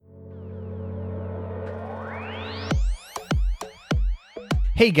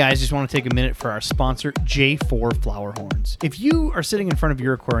Hey guys, just want to take a minute for our sponsor, J4 Flower Horns. If you are sitting in front of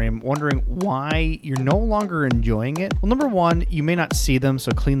your aquarium wondering why you're no longer enjoying it, well, number one, you may not see them,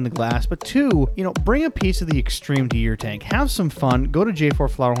 so clean the glass. But two, bring a piece of the Extreme to your tank. Have some fun. Go to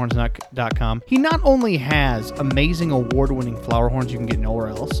j4flowerhorns.com. He not only has amazing award-winning flower horns you can get nowhere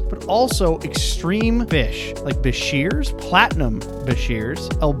else, but also extreme fish like Bashirs, Platinum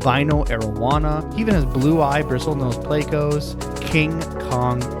Bashirs, Albino Arowana. He even has Blue Eye, Bristlenose Placos, King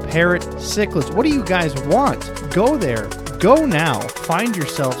Kong Parrot, Cichlids. What do you guys want? Go there. Go now. Find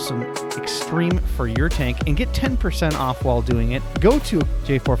yourself some Extreme for your tank and get 10% off while doing it. Go to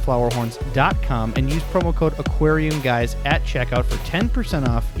j4flowerhorns.com and use promo code AquariumGuys at checkout for 10%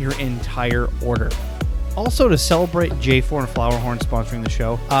 off your entire order. Also, to celebrate J4 and Flowerhorn sponsoring the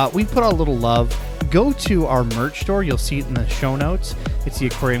show, we put out a little love. Go to our merch store. You'll see it in the show notes. It's the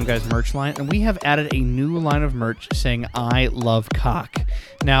Aquarium Guys merch line, and we have added a new line of merch saying, I love cock.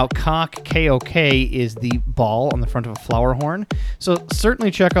 Now, cock, K-O-K, is the ball on the front of a flower horn. So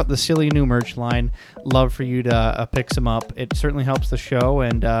certainly check out the silly new merch line. Love for you to pick some up. It certainly helps the show,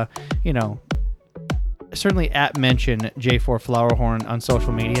 and, certainly mention J4 Flowerhorn on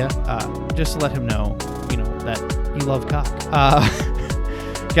social media, just to let him know, that you love cock.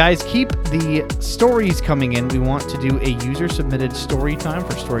 Guys, keep the stories coming in. We want to do a user-submitted story time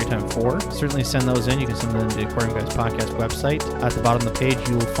for Storytime 4. Certainly send those in. You can send them to the Aquarium Guys podcast website. At the bottom of the page,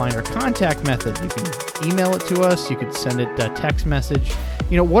 you will find our contact method. You can email it to us. You could send it a text message.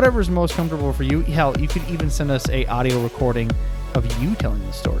 Whatever's most comfortable for you. Hell, you could even send us a audio recording of you telling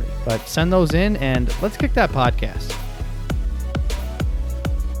the story. But send those in, and let's kick that podcast.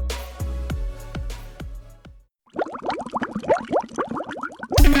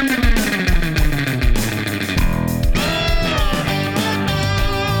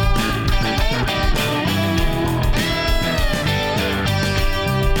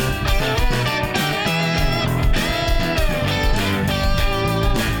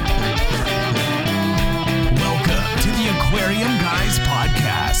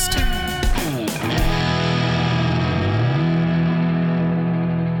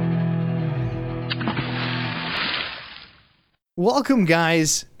 Welcome,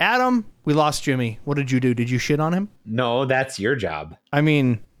 guys. Adam, we lost Jimmy. What did you do? Did you shit on him? No, that's your job. I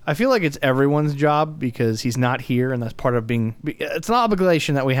mean, I feel like it's everyone's job because he's not here, and that's part of being... It's an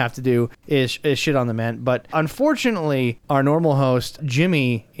obligation that we have to do is shit on the man. But unfortunately, our normal host,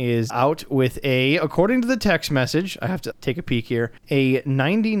 Jimmy, is out with according to the text message, I have to take a peek here, a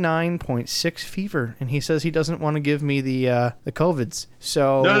 99.6 fever. And he says he doesn't want to give me the COVIDs.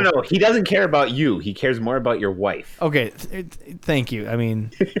 So No. He doesn't care about you. He cares more about your wife. Okay, thank you. I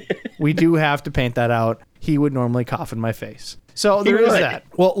mean, we do have to paint that out. He would normally cough in my face. So there is that.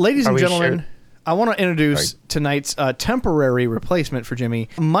 Well, ladies and gentlemen, sure? I want to introduce tonight's temporary replacement for Jimmy,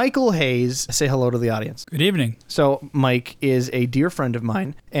 Michael Hayes. Say hello to the audience. Good evening. So Mike is a dear friend of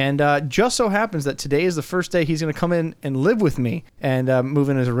mine, and just so happens that today is the first day he's going to come in and live with me and move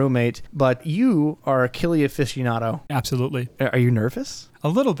in as a roommate. But you are a Killy aficionado. Absolutely. Are you nervous? A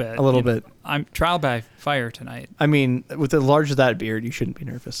little bit. A little bit. I'm trial by fire tonight. I mean, with the large of that beard, you shouldn't be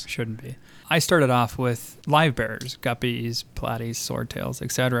nervous. Shouldn't be. I started off with live bearers, guppies, platies, swordtails,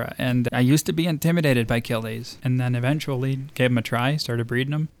 etc. And I used to be intimidated by killies, and then eventually gave them a try, started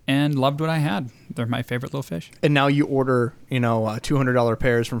breeding them, and loved what I had. They're my favorite little fish. And now you order, $200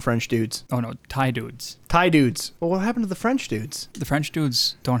 pairs from French dudes. Oh no, Thai dudes. Thai dudes. Well, what happened to the French dudes? The French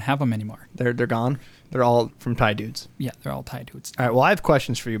dudes don't have them anymore. They're gone? They're all from Thai dudes? Yeah, they're all Thai dudes. All right, well, I have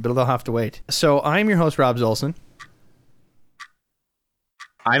questions for you, but they'll have to wait. So I'm your host, Rob Zolson.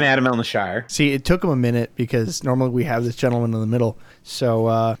 I'm Adam Elnashire. See, it took him a minute because normally we have this gentleman in the middle.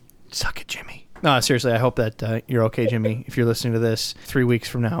 So, suck it, Jimmy. No, seriously, I hope that you're okay, Jimmy, if you're listening to this 3 weeks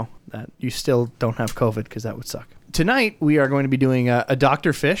from now, that you still don't have COVID, because that would suck. Tonight, we are going to be doing a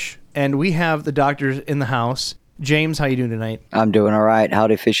Dr. Fish, and we have the doctors in the house. James, how you doing tonight? I'm doing all right.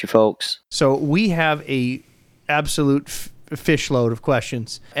 Howdy, fishy folks. So we have a absolute fish load of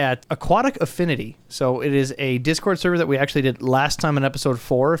questions at Aquatic Affinity. So it is a Discord server that we actually did last time in episode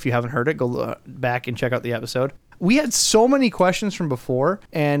 4. If you haven't heard it, go back and check out the episode. We had so many questions from before,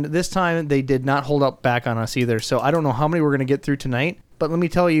 and this time they did not hold up back on us either. So I don't know how many we're going to get through tonight. But let me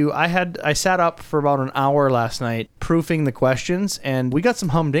tell you, I sat up for about an hour last night proofing the questions, and we got some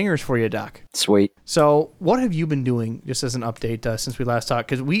humdingers for you, Doc. Sweet. So what have you been doing, just as an update, since we last talked?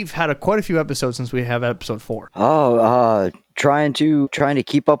 Because we've had quite a few episodes since we have episode 4. trying to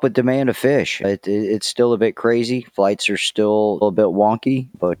keep up with demand of fish. It's still a bit crazy. Flights are still a little bit wonky,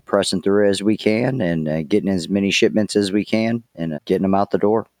 but pressing through as we can and getting as many shipments as we can and getting them out the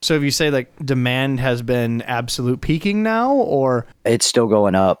door. So if you say like demand has been absolute peaking now, or It's still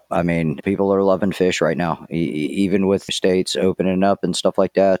going up. I mean, people are loving fish right now. Even with states opening up and stuff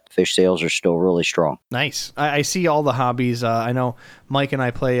like that, fish sales are still really strong. nice. I see all the hobbies. I know Mike and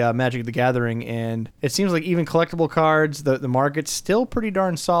I play Magic the Gathering, and it seems like even collectible cards, the market's still pretty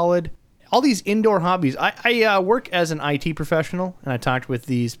darn solid. All these indoor hobbies. I work as an IT professional, and I talked with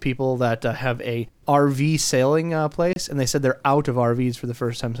these people that have a RV sailing place, and they said they're out of RVs for the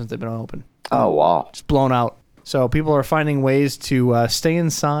first time since they've been open. Oh, wow. Just blown out. So people are finding ways to stay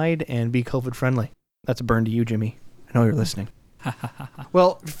inside and be COVID friendly. That's a burn to you, Jimmy. I know you're listening.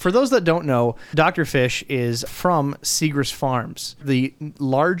 Well, for those that don't know, Dr. Fish is from Seagrass Farms, the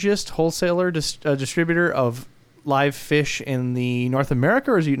largest wholesaler distributor of live fish in the North America,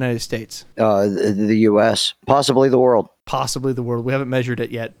 or is it United States? The U.S., possibly the world. Possibly the world. We haven't measured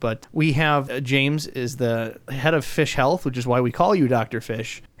it yet, but we have James is the head of fish health, which is why we call you Dr.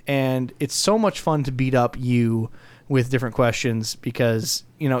 Fish. And it's so much fun to beat up you with different questions because,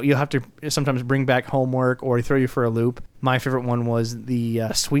 you know, you'll have to sometimes bring back homework or throw you for a loop. My favorite one was the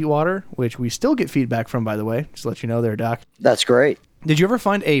Sweetwater, which we still get feedback from, by the way. Just to let you know there, Doc. That's great. Did you ever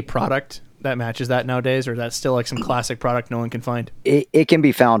find a product that matches that nowadays, or that's still like some classic product no one can find? It can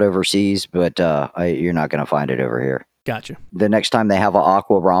be found overseas, but you're not going to find it over here. Gotcha. The next time they have an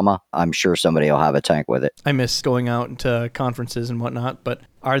Aqua Brahma, I'm sure somebody will have a tank with it. I miss going out to conferences and whatnot, but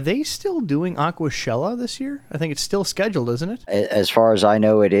are they still doing Aquashella this year? I think it's still scheduled, isn't it? As far as I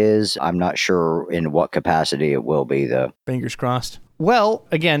know, it is. I'm not sure in what capacity it will be, though. Fingers crossed. Well,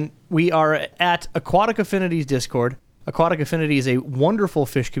 again, we are at Aquatic Affinity's Discord. Aquatic Affinity is a wonderful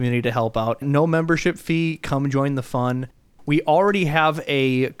fish community to help out. No membership fee. Come join the fun. We already have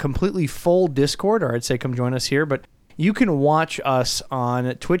a completely full Discord, or I'd say come join us here, but you can watch us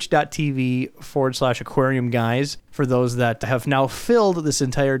on twitch.tv/aquarium guys for those that have now filled this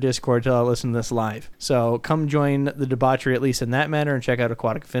entire Discord to listen to this live. So come join the debauchery, at least in that manner, and check out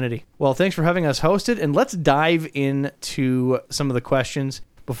Aquatic Affinity. Well, thanks for having us hosted, and let's dive into some of the questions.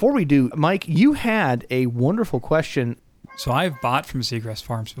 Before we do, Mike, you had a wonderful question. So I've bought from Seagrass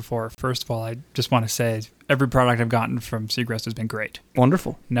Farms before. First of all, I just want to say every product I've gotten from Seagrass has been great.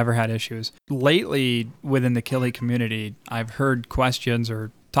 Wonderful. Never had issues. Lately, within the Killie community, I've heard questions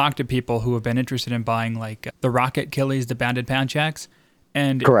or talked to people who have been interested in buying like the Rocket Killies, the banded panchaks.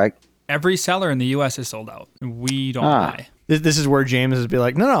 And Correct. every seller in the U.S. is sold out. We don't buy. This is where James is be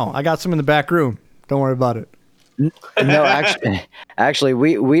like, no, I got some in the back room. Don't worry about it. No, actually,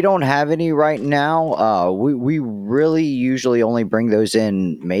 we don't have any right now. We really usually only bring those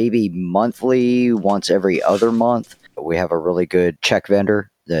in maybe monthly, once every other month. We have a really good check vendor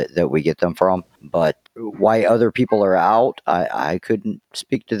that we get them from. But why other people are out, I couldn't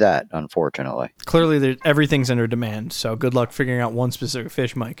speak to that, unfortunately. Clearly, everything's under demand, so good luck figuring out one specific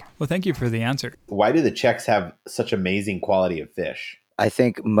fish, Mike. Well, thank you for the answer. Why do the Czechs have such amazing quality of fish? I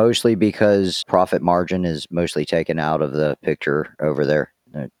think mostly because profit margin is mostly taken out of the picture over there.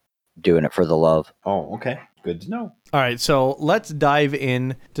 They're doing it for the love. Oh, okay. Good to know. All right, so let's dive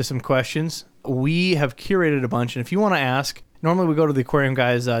in to some questions. We have curated a bunch, and if you want to ask, normally we go to the Aquarium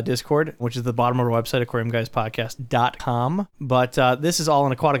Guys Discord, which is the bottom of our website, aquariumguyspodcast.com. But this is all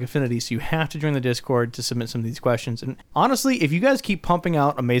in Aquatic Affinity, so you have to join the Discord to submit some of these questions. And honestly, if you guys keep pumping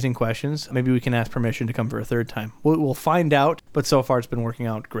out amazing questions, maybe we can ask permission to come for a third time. We'll find out, but so far it's been working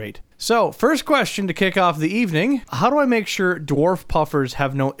out great. So, first question to kick off the evening. How do I make sure dwarf puffers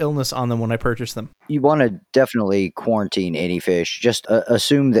have no illness on them when I purchase them? You want to definitely quarantine any fish. Just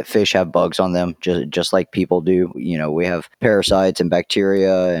assume that fish have bugs on them, just like people do. You know, we have parasites and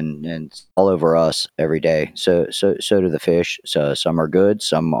bacteria and all over us every day. So do the fish. So some are good,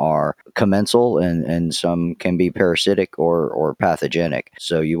 some are commensal, and some can be parasitic or pathogenic.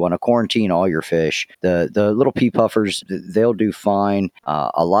 So you want to quarantine all your fish. The little pea puffers, they'll do fine.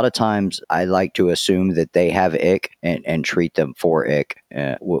 A lot of times I like to assume that they have ick and treat them for ick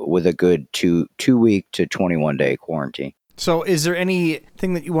with a good two week to 21 day quarantine. So is there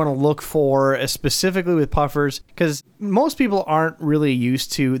anything that you want to look for specifically with puffers? Because most people aren't really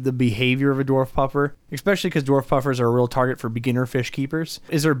used to the behavior of a dwarf puffer, especially because dwarf puffers are a real target for beginner fish keepers.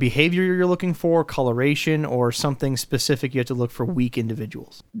 Is there behavior you're looking for, coloration, or something specific you have to look for weak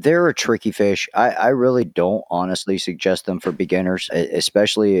individuals? They're a tricky fish. I really don't honestly suggest them for beginners,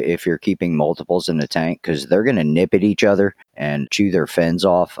 especially if you're keeping multiples in the tank, because they're going to nip at each other and chew their fins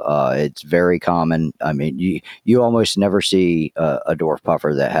off. It's very common. I mean, you almost never see a dwarf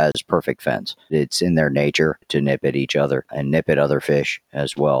puffer that has perfect fins. It's in their nature to nip at each other and nip at other fish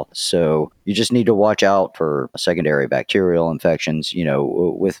as well. So you just need to watch out for secondary bacterial infections.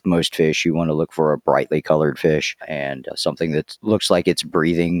 With most fish, you want to look for a brightly colored fish and something that looks like it's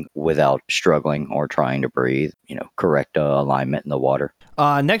breathing without struggling or trying to breathe. Correct alignment in the water.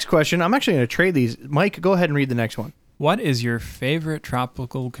 Next question. I'm actually going to trade these. Mike, go ahead and read the next one. What is your favorite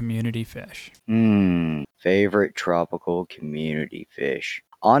tropical community fish? Favorite tropical community fish.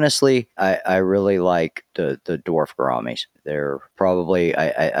 Honestly, I really like the dwarf gouramis. They're probably,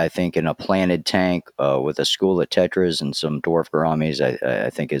 I think, in a planted tank with a school of tetras and some dwarf gouramis,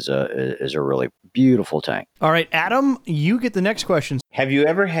 I think is a really beautiful tank. All right, Adam, you get the next question. Have you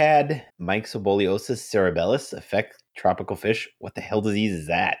ever had Myxoboliosis cerebellus affect tropical fish? What the hell disease is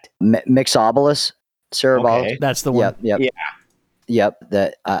that? Myxobolus cerebellus. Okay. That's the one. Yep. Yeah. Yep,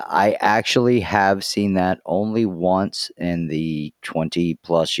 that I actually have seen that only once in the 20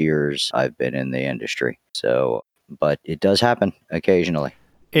 plus years I've been in the industry. So, but it does happen occasionally.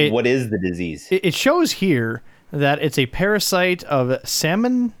 What is the disease? It shows here that it's a parasite of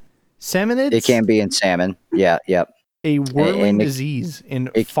salmonids. It can be in salmon. Yeah, yep. A whirling disease in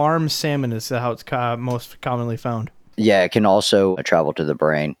farm salmon is how it's most commonly found. Yeah, it can also travel to the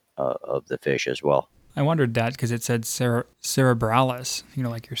brain of the fish as well. I wondered that because it said cerebralis,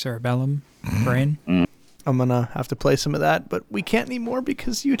 like your cerebellum brain. I'm going to have to play some of that, but we can't anymore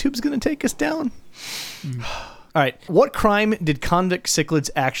because YouTube's going to take us down. All right. What crime did convict cichlids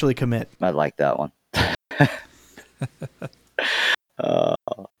actually commit? I like that one.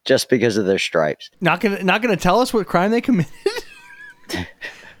 Just because of their stripes. Not gonna tell us what crime they committed?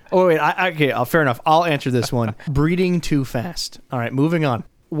 Oh, wait. Okay, fair enough. I'll answer this one. Breeding too fast. All right, moving on.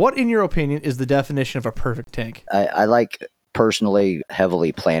 What, in your opinion, is the definition of a perfect tank? I like, personally,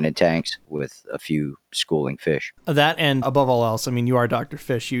 heavily planted tanks with a few schooling fish. That, and above all else, you are Dr.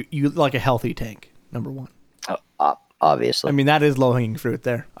 Fish. You like a healthy tank, number one. Obviously. That is low-hanging fruit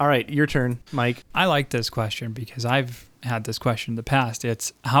there. All right, your turn, Mike. I like this question because I've had this question in the past.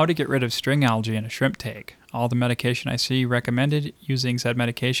 It's how to get rid of string algae in a shrimp tank. All the medication I see recommended, using said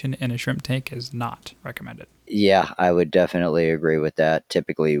medication in a shrimp tank is not recommended. Yeah, I would definitely agree with that.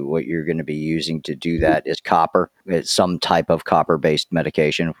 Typically, what you're going to be using to do that is copper. It's some type of copper-based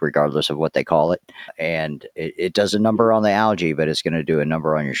medication, regardless of what they call it. And it does a number on the algae, but it's going to do a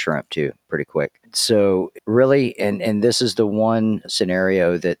number on your shrimp, too, pretty quick. So really, and this is the one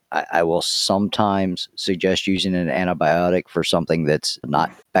scenario that I will sometimes suggest using an antibiotic for something that's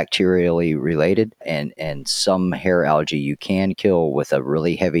not bacterially related. And some hair algae you can kill with a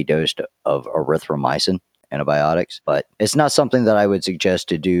really heavy dose of erythromycin antibiotics, but it's not something that I would suggest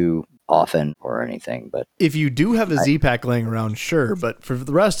to do often or anything. But if you do have a Z-Pack laying around, sure, but for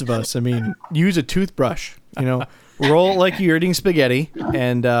the rest of us, use a toothbrush, roll it like you're eating spaghetti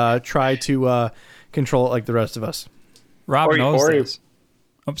and try to control it like the rest of us. Rob knows this.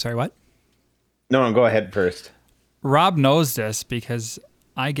 Oh, sorry, what? No, go ahead first. Rob knows this because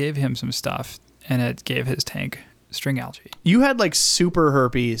I gave him some stuff and it gave his tank string algae. You had super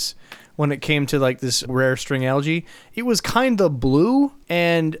herpes when it came to this rare string algae. It was kind of blue,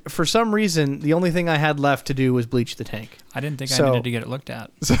 and for some reason, the only thing I had left to do was bleach the tank. I didn't think I needed to get it looked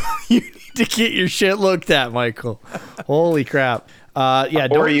at. So you need to get your shit looked at, Michael. Holy crap. Are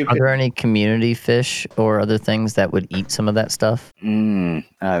there any community fish or other things that would eat some of that stuff?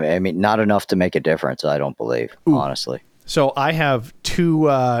 Not enough to make a difference, I don't believe, honestly. So I have two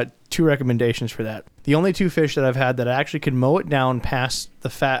recommendations for that. The only two fish that I've had that actually could mow it down past the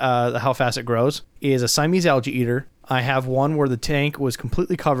how fast it grows is a Siamese algae eater. I have one where the tank was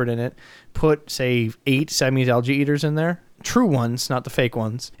completely covered in it. Put, say, 8 Siamese algae eaters in there. True ones, not the fake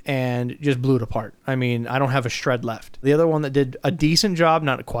ones, and just blew it apart. I don't have a shred left. The other one that did a decent job,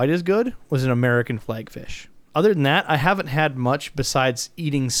 not quite as good, was an American flagfish. Other than that, I haven't had much besides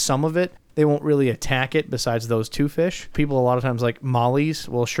eating some of it. They won't really attack it besides those two fish. People a lot of times like mollies.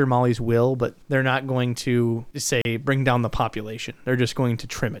 Well, sure, mollies will, but they're not going to, say, bring down the population. They're just going to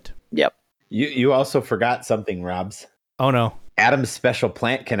trim it. Yep. You also forgot something, Robs. Oh, no. Adam's special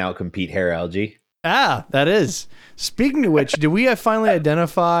plant can outcompete hair algae. Ah, that is. Speaking of which, did we finally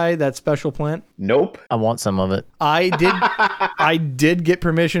identify that special plant? Nope. I want some of it. I did get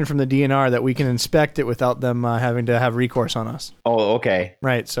permission from the DNR that we can inspect it without them having to have recourse on us. Oh, okay.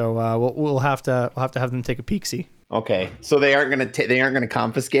 Right. So we'll have to have them take a peek-see. Okay. So they aren't gonna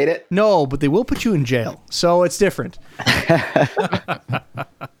confiscate it? No, but they will put you in jail. So it's different.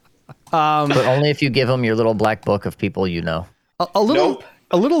 But only if you give them your little black book of people you know. A little. Nope.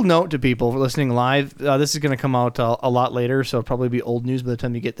 A little note to people listening live. This is going to come out a lot later, so it'll probably be old news by the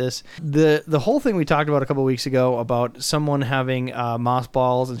time you get this. The whole thing we talked about a couple weeks ago about someone having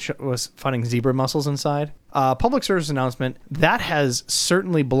mothballs and was finding zebra mussels inside. Public service announcement, that has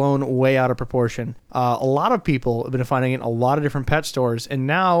certainly blown way out of proportion. A lot of people have been finding it in a lot of different pet stores, and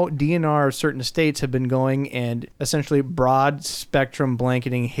now DNR certain states have been going and essentially broad spectrum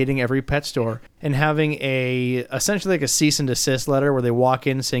blanketing, hitting every pet store, and having essentially like a cease and desist letter where they walk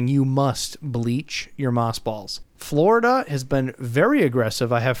in saying you must bleach your mothballs. Florida has been very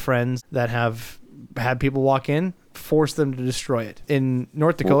aggressive. I have friends that have had people walk in, force them to destroy it. In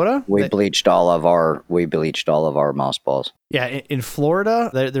North Dakota, we bleached all of our mothballs. Yeah, in Florida,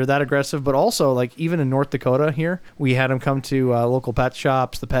 they're that aggressive, but also like even in North Dakota here, we had them come to local pet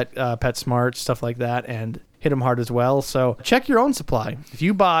shops, the PetSmart, stuff like that, and hit them hard as well. So check your own supply. If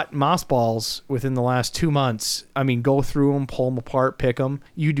you bought mothballs within the last 2 months, I mean, go through them, pull them apart, pick them.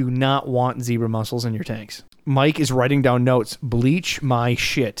 You do not want zebra mussels in your tanks. Mike is writing down notes. Bleach my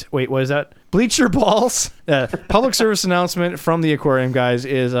shit. Wait, what is that? Bleach your balls. Public service announcement from the aquarium guys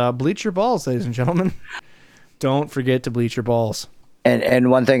is bleach your balls, ladies and gentlemen. Don't forget to bleach your balls. And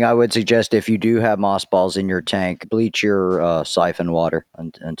one thing I would suggest, if you do have mothballs in your tank, bleach your siphon water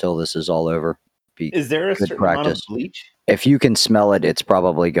until this is all over. Is there a certain amount of bleach? If you can smell it, it's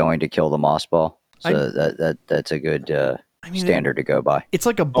probably going to kill the mothball. So that's a good standard to go by. It's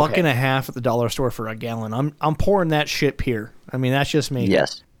like $1.50 at the dollar store for a gallon. I'm pouring that shit pure. I mean, that's just me.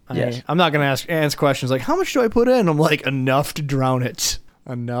 Yes. I'm not going to ask questions like, how much do I put in? I'm like, enough to drown it.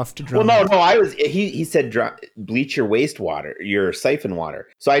 Enough to drown it. No, he said bleach your wastewater, your siphon water.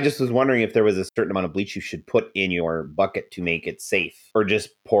 So I just was wondering if there was a certain amount of bleach you should put in your bucket to make it safe, or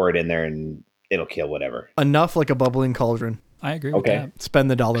just pour it in there and it'll kill whatever. Enough like a bubbling cauldron. I agree with that.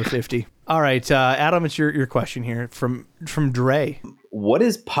 Spend the $1.50. All right, Adam, it's your question here from Dre. What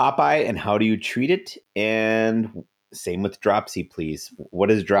is Popeye and how do you treat it? And same with dropsy, please. What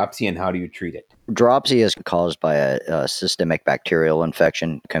is dropsy and how do you treat it? Dropsy is caused by a systemic bacterial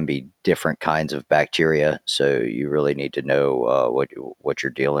infection. It can be different kinds of bacteria, so you really need to know what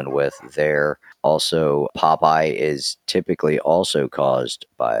you're dealing with there. Also, Popeye is typically also caused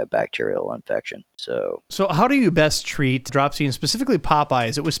by a bacterial infection. So how do you best treat dropsy, and specifically Popeye?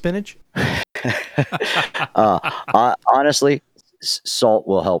 Is it with spinach? Honestly, salt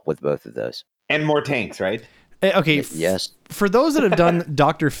will help with both of those. And more tanks, right? Okay. Yes. For those that have done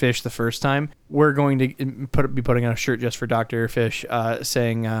Dr. Fish the first time, we're going to be putting on a shirt just for Dr. Fish,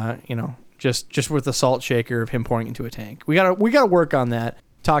 saying, just with the salt shaker of him pouring into a tank. We gotta work on that.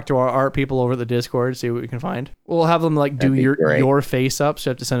 Talk to our art people over at the Discord, see what we can find. We'll have them like do your face up. So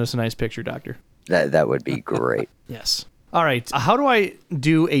you have to send us a nice picture, Doctor. That would be great. Yes. All right. How do I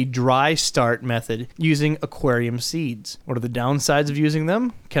do a dry start method using aquarium seeds? What are the downsides of using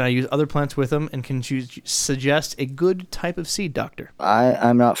them? Can I use other plants with them? And can you suggest a good type of seed, Doctor?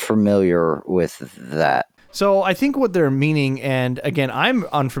 I'm not familiar with that. So I think what they're meaning, and again, I'm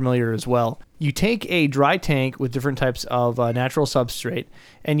unfamiliar as well. You take a dry tank with different types of natural substrate,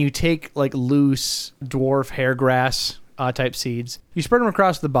 and you take like loose dwarf hairgrass type seeds. You spread them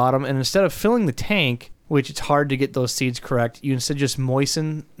across the bottom, and instead of filling the tank, which it's hard to get those seeds correct, you instead just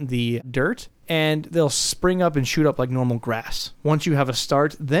moisten the dirt, and they'll spring up and shoot up like normal grass. Once you have a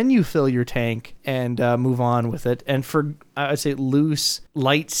start, then you fill your tank and move on with it. And for, I'd say, loose,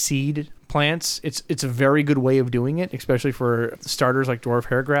 light seed plants, it's a very good way of doing it, especially for starters like dwarf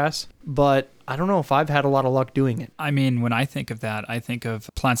hairgrass. But I don't know if I've had a lot of luck doing it. I mean, when I think of that, I think of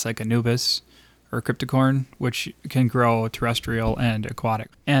plants like Anubis or Cryptocorn, which can grow terrestrial and aquatic.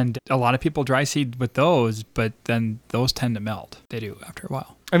 And a lot of people dry seed with those, but then those tend to melt. They do after a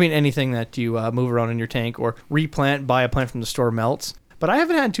while. I mean, anything that you move around in your tank or replant, buy a plant from the store melts. But I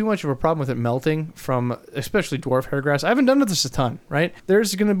haven't had too much of a problem with it melting from especially dwarf hairgrass. I haven't done this a ton, right?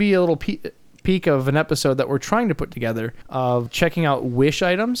 There's going to be a little peek of an episode that we're trying to put together of checking out Wish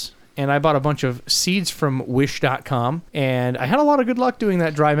items. And I bought a bunch of seeds from Wish.com, and I had a lot of good luck doing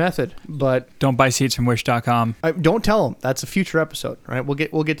that dry method. But don't buy seeds from Wish.com. Don't tell them. That's a future episode, right?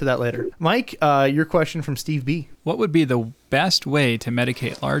 We'll get to that later. Mike, your question from Steve B. What would be the best way to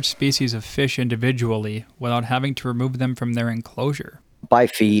medicate large species of fish individually without having to remove them from their enclosure? By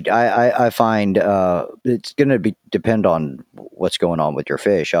feed, I find it's going to depend on what's going on with your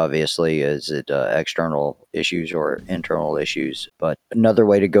fish. Obviously, is it external issues or internal issues? But another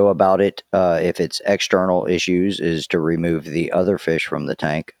way to go about it, if it's external issues, is to remove the other fish from the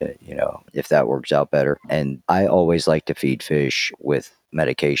tank. If that works out better. And I always like to feed fish with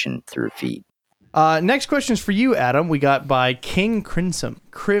medication through feed. Next question is for you, Adam. We got by King Crimson.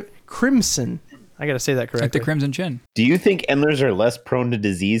 Crimson. I got to say that It's like correctly. the crimson chin. Do you think endlers are less prone to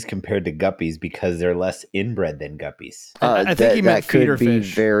disease compared to guppies because they're less inbred than guppies? I think he meant that could feeder be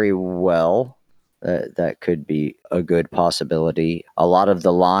fish. very well. That could be a good possibility. A lot of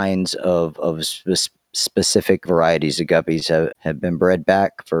the lines of specific varieties of guppies have been bred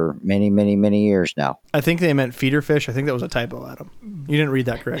back for many years now. I think they meant feeder fish. I think that was a typo, Adam. You didn't read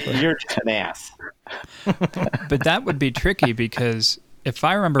that correctly. You're just an ass. But that would be tricky because if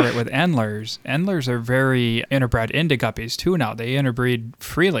I remember it with endlers are very interbred into guppies too now. They interbreed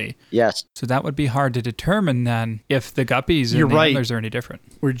freely. Yes. So that would be hard to determine then if the guppies You're and the right. endlers are any different.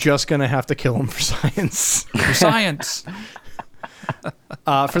 We're just going to have to kill them for science. For science.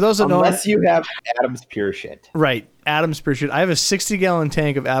 For those that don't, Unless you have Adam's pure shit. right, Adam's Pure Shit. I have a 60-gallon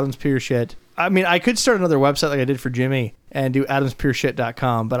tank of Adam's Pure Shit. I mean, I could start another website like I did for Jimmy and do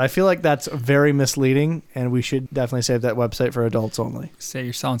adamspureshit.com, but I feel like that's very misleading, and we should definitely save that website for adults only. Say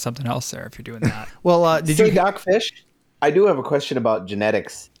you're selling something else there if you're doing that. Well, did Say, you? Doc Fish, I do have a question about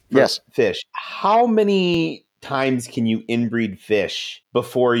genetics for Yes. fish. How many times can you inbreed fish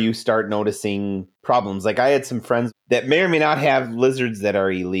before you start noticing problems? Like I had some friends that may or may not have lizards that are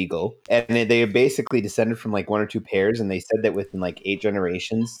illegal, and they basically descended from like 1 or 2 pairs, and they said that within like 8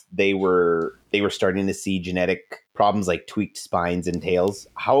 generations they were starting to see genetic problems like tweaked spines and tails.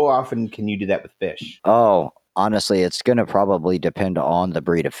 How often can you do that with fish? Oh, honestly, it's going to probably depend on the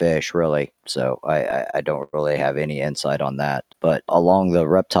breed of fish, really. So I don't really have any insight on that. But along the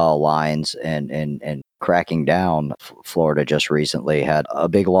reptile lines and cracking down, Florida just recently had a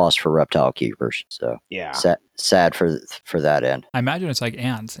big loss for reptile keepers. So Yeah. sad for that end. I imagine it's like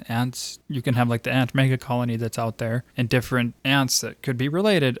ants. Ants, you can have like the ant mega colony that's out there, and different ants that could be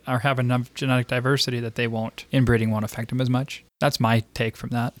related are have enough genetic diversity that they won't, inbreeding won't affect them as much. That's my take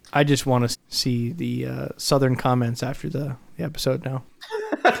from that. I just want to see the southern comments after the episode now.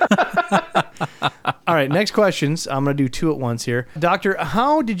 All right, next questions. I'm going to do 2 at once here. Doctor,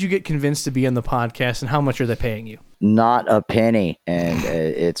 how did you get convinced to be on the podcast, and how much are they paying you? Not a penny, and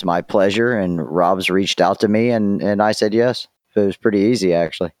it's my pleasure. And Rob's reached out to me, and I said yes. It was pretty easy,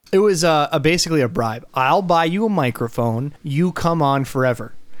 actually. It was basically a bribe. I'll buy you a microphone. You come on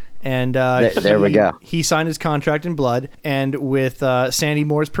forever. And There we go. He signed his contract in blood, and with Sandy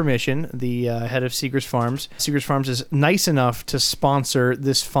Moore's permission, the head of Seegers Farms is nice enough to sponsor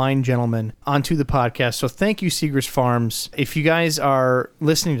this fine gentleman onto the podcast. So thank you, Seegers Farms. If you guys are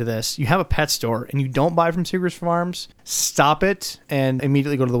listening to this, you have a pet store and you don't buy from Seegers Farms, stop it and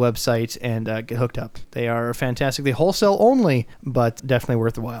immediately go to the website and get hooked up. They are fantastic. They wholesale only, but definitely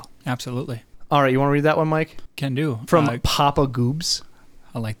worth the while. Absolutely. All right, you want to read that one, Mike? Can do. From Papa Goobs.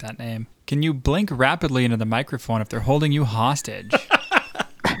 I like that name. Can you blink rapidly into the microphone if they're holding you hostage?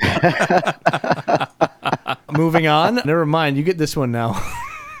 Moving on. Never mind. You get this one now.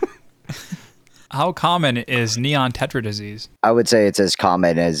 How common is neon tetra disease? I would say it's as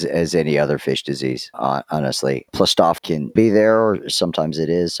common as any other fish disease, honestly. Plastoff can be there, or sometimes it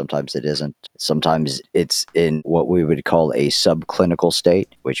is, sometimes it isn't. Sometimes it's in what we would call a subclinical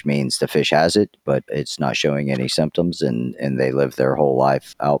state, which means the fish has it, but it's not showing any symptoms, and they live their whole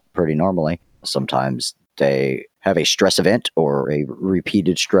life out pretty normally. Sometimes they have a stress event or a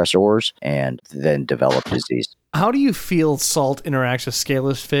repeated stressors and then develop disease. How do you feel salt interacts with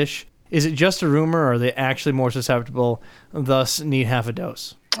scaleless fish? Is it just a rumor, or are they actually more susceptible, thus need half a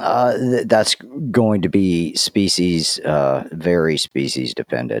dose? That's going to be very species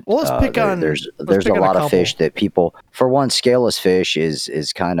dependent. Well, let's pick on- There's let's a pick on a lot of couple. fish that people, for one, scaleless fish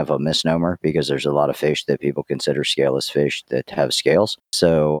is kind of a misnomer because there's a lot of fish that people consider scaleless fish that have scales.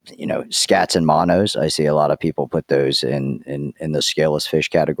 So, scats and monos, I see a lot of people put those in the scaleless fish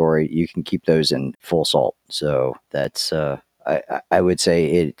category. You can keep those in full salt. So that's, I would say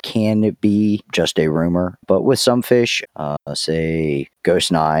it can be just a rumor, but with some fish, say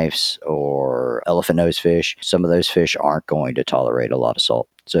ghost knives or elephant nose fish, some of those fish aren't going to tolerate a lot of salt.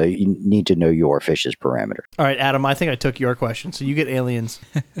 So you need to know your fish's parameter. All right, Adam, I think I took your question, so you get aliens.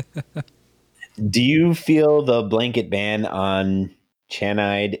 Do you feel the blanket ban on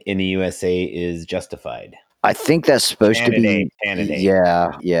Chanide in the USA is justified? I think that's supposed to be. Candidate.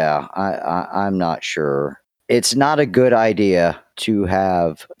 Yeah. I'm not sure. It's not a good idea to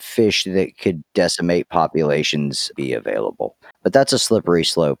have fish that could decimate populations be available. But that's a slippery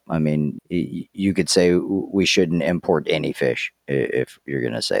slope. I mean, you could say we shouldn't import any fish if you're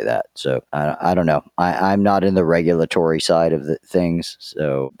going to say that. So I don't know. I'm not in the regulatory side of the things,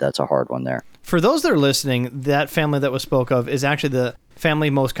 so that's a hard one there. For those that are listening, that family that was spoke of is actually the family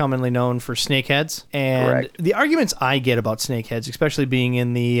most commonly known for snakeheads. And Correct. the arguments I get about snakeheads, especially being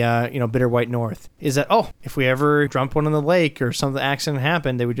in the bitter white north, is that, if we ever dump one in the lake or something accident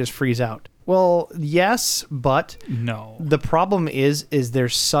happened, they would just freeze out. Well, yes, but No. the problem is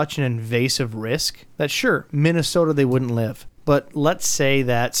there's such an invasive risk that sure, Minnesota they wouldn't live. But let's say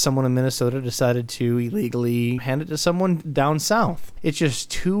that someone in Minnesota decided to illegally hand it to someone down south. It's just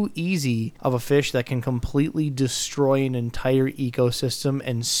too easy of a fish that can completely destroy an entire ecosystem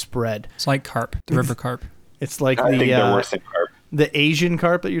and spread. It's like carp, the river carp. It's like I think they're worse than carp. the Asian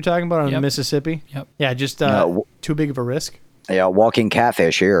carp that you're talking about on the Yep. Mississippi. Yep. Yeah, just too big of a risk. Yeah, walking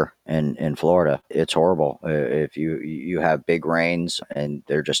catfish here in Florida, it's horrible. If you have big rains and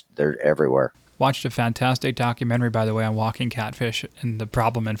they're everywhere. Watched a fantastic documentary, by the way, on walking catfish and the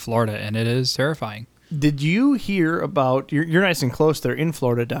problem in Florida, and it is terrifying. Did you hear about, you're nice and close there in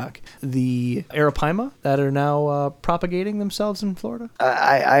Florida, Doc, the Arapaima that are now propagating themselves in Florida?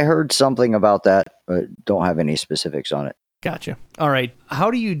 I heard something about that, but don't have any specifics on it. Gotcha. All right. How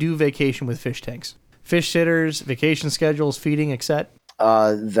do you do vacation with fish tanks? Fish sitters, vacation schedules, feeding, etc.?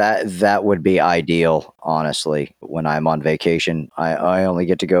 That would be ideal, honestly. When I'm on vacation, I only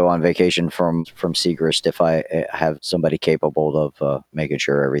get to go on vacation from Seagrist if I have somebody capable of making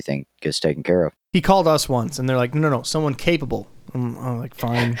sure everything gets taken care of. He called us once, and they're like, no, someone capable. I'm like,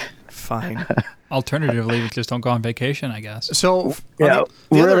 fine. Alternatively, just don't go on vacation, I guess. So, Yeah,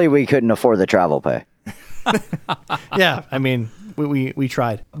 really, we couldn't afford the travel pay. yeah, I mean, we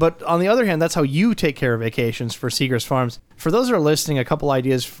tried. But on the other hand, that's how you take care of vacations for Seagrass Farms. For those that are listening, a couple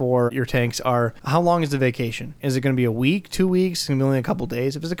ideas for your tanks are, how long is the vacation? Is it going to be a week, 2 weeks? Is it going to be only a couple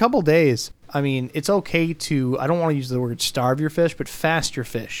days? If it's a couple days, I mean, it's okay to, I don't want to use the word starve your fish, but fast your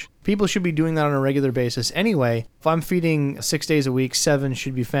fish. People should be doing that on a regular basis anyway. If I'm feeding 6 days a week, 7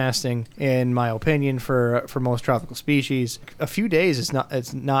 should be fasting, in my opinion, for most tropical species. A few days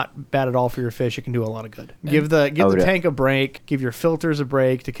it's not bad at all for your fish. It can do a lot of good. Give the tank a break, give your filters a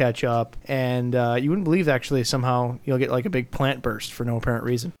break to catch up, and you wouldn't believe actually somehow you'll get like a big plant burst for no apparent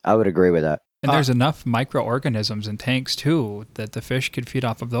reason. I would agree with that. And there's enough microorganisms in tanks, too, that the fish could feed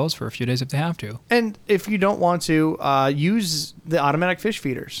off of those for a few days if they have to. And if you don't want to, use the automatic fish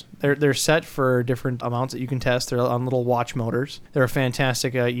feeders. They're set for different amounts that you can test. They're on little watch motors. They're a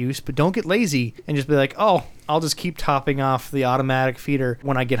fantastic use, but don't get lazy and just be like, oh, I'll just keep topping off the automatic feeder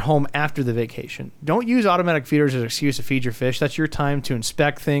when I get home after the vacation. Don't use automatic feeders as an excuse to feed your fish. That's your time to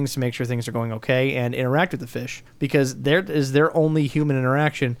inspect things, to make sure things are going okay, and interact with the fish, because there is their only human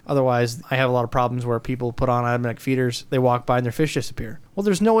interaction. Otherwise, I have a lot of problems where people put on automatic feeders, they walk by and their fish disappear. Well,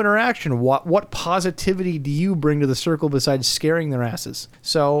 there's no interaction. What positivity do you bring to the circle besides scaring their asses?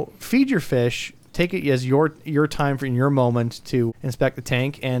 So feed your fish. Take it as your time in your moment to inspect the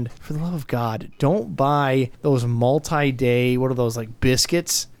tank. And for the love of God, don't buy those multi-day, what are those, like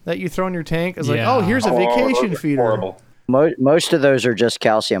biscuits that you throw in your tank? It's like, oh, here's a vacation feeder. Horrible. Most of those are just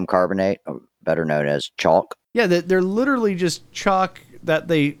calcium carbonate, better known as chalk. Yeah, they're literally just chalk that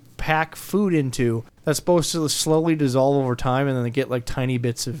they pack food into that's supposed to slowly dissolve over time, and then they get like tiny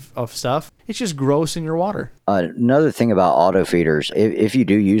bits of stuff. It's just gross in your water. Another thing about auto feeders, if you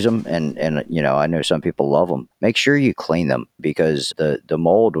do use them, and you know, I know some people love them, make sure you clean them, because the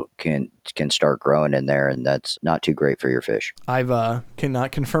mold can start growing in there, and that's not too great for your fish. I've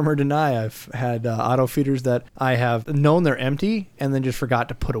cannot confirm or deny. I've had auto feeders that I have known they're empty and then just forgot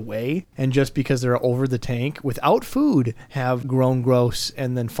to put away, and just because they're over the tank without food, have grown gross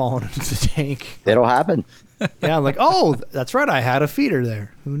and then fallen into the tank. It'll happen. Yeah, I'm like, oh, that's right, I had a feeder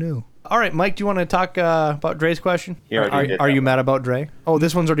there. Who knew? All right, Mike, do you want to talk about Dre's question? Are you mad about Dre? Oh,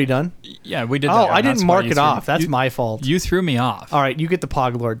 this one's already done? Yeah, we did that. Oh, one. I didn't That's why mark you it threw- off. That's you- my fault. You threw me off. All right, you get the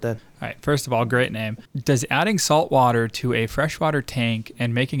Pog Lord then. All right, first of all, great name. Does adding salt water to a freshwater tank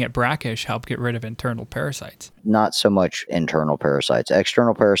and making it brackish help get rid of internal parasites? Not so much internal parasites.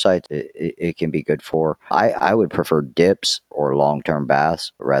 External parasites, it can be good for. I would prefer dips or long-term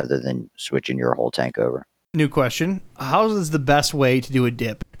baths rather than switching your whole tank over. New question. How is the best way to do a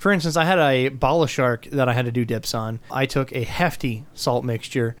dip? For instance, I had a bala shark that I had to do dips on. I took a hefty salt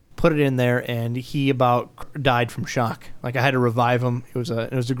mixture, put it in there, and he about died from shock. Like, I had to revive him. It was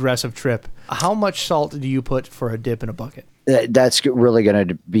an aggressive trip. How much salt do you put for a dip in a bucket? That's really going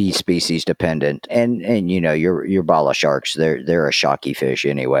to be species dependent, and you know, your bala sharks, they're a shocky fish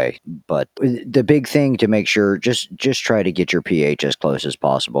anyway. But the big thing to make sure, just try to get your pH as close as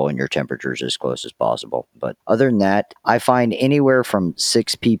possible and your temperatures as close as possible. But other than that, I find anywhere from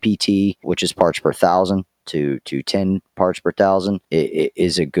 6 ppt, which is parts per thousand, to 10 parts per thousand it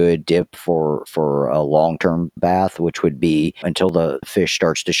is a good dip for a long-term bath, which would be until the fish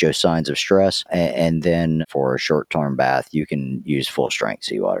starts to show signs of stress. And then for a short-term bath, you can use full-strength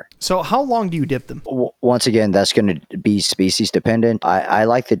seawater. So how long do you dip them? Once again, that's going to be species dependent. I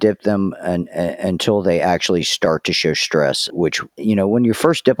like to dip them until they actually start to show stress, which, when you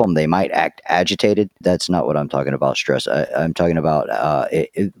first dip them, they might act agitated. That's not what I'm talking about, stress. I'm talking about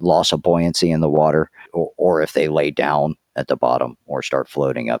loss of buoyancy in the water, or if they lay down at the bottom or start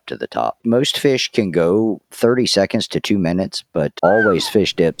floating up to the top. Most fish can go 30 seconds to 2 minutes, but always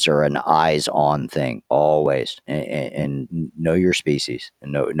fish dips are an eyes-on thing, always. And know your species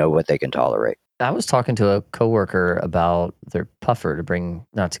and know what they can tolerate. I was talking to a coworker about their puffer to bring,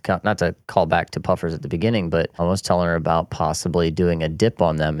 not to call back to puffers at the beginning, but I was telling her about possibly doing a dip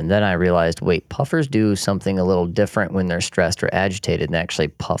on them. And then I realized, wait, puffers do something a little different when they're stressed or agitated and actually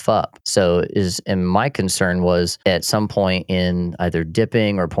puff up. And my concern was at some point in either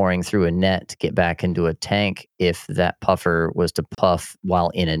dipping or pouring through a net to get back into a tank, if that puffer was to puff while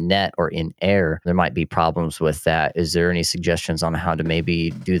in a net or in air, there might be problems with that. Is there any suggestions on how to maybe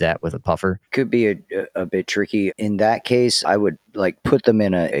do that with a puffer? Could be a bit tricky. In that case, I would put them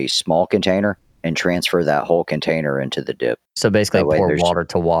in a small container and transfer that whole container into the dip. So basically pour water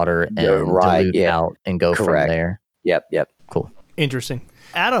to water and dilute out and go Correct. from there. Yep. Cool. Interesting.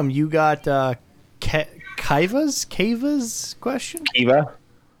 Adam, you got Kaiva's question?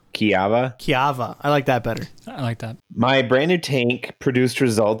 Kiava. I like that better. I like that. My brand new tank produced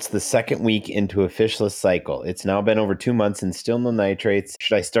results the second week into a fishless cycle. It's now been over 2 months and still no nitrates.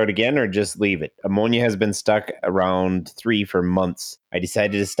 Should I start again or just leave it? Ammonia has been stuck around 3 for months. I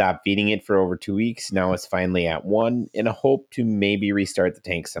decided to stop feeding it for over 2 weeks. Now it's finally at 1 in a hope to maybe restart the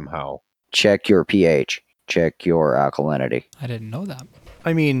tank somehow. Check your pH. Check your alkalinity. I didn't know that.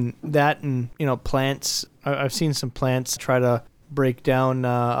 I mean, that and, plants. I've seen some plants try to break down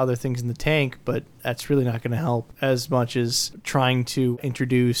other things in the tank, but that's really not going to help as much as trying to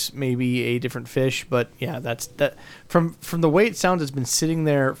introduce maybe a different fish. But yeah, that from the way it sounds, it's been sitting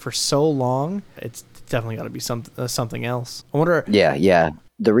there for so long. It's definitely got to be something else. I wonder. Yeah.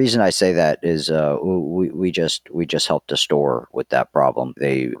 The reason I say that is we just helped a store with that problem.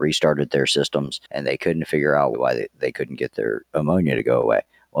 They restarted their systems and they couldn't figure out why they couldn't get their ammonia to go away.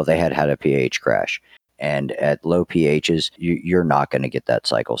 Well, they had a pH crash. And at low pHs, you're not going to get that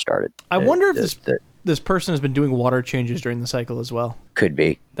cycle started. I wonder if this person has been doing water changes during the cycle as well. Could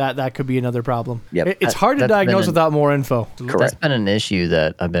be. That could be another problem. Yep. It's hard to diagnose without more info. Correct. That's been an issue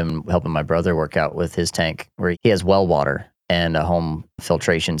that I've been helping my brother work out with his tank, where he has well water and a home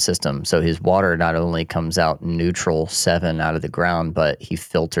filtration system. So his water not only comes out neutral 7 out of the ground, but he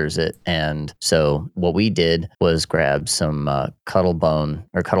filters it. And so what we did was grab some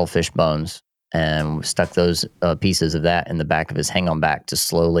cuttlefish bones and stuck those pieces of that in the back of his hang-on back to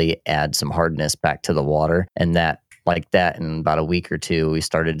slowly add some hardness back to the water. And in about a week or 2, we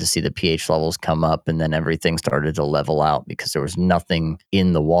started to see the pH levels come up, and then everything started to level out because there was nothing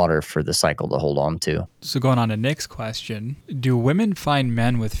in the water for the cycle to hold on to. So going on to Nick's question, do women find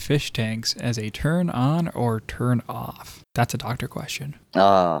men with fish tanks as a turn on or turn off? That's a doctor question.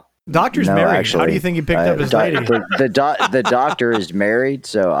 Doctor's married. Actually, how do you think he picked up his lady? The doctor is married,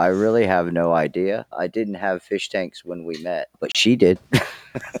 so I really have no idea. I didn't have fish tanks when we met, but she did.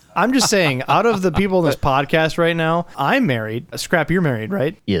 I'm just saying, out of the people in this podcast right now, I'm married. Scrap, you're married,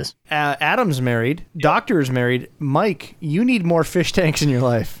 right? Yes. Adam's married. Doctor's married. Mike, you need more fish tanks in your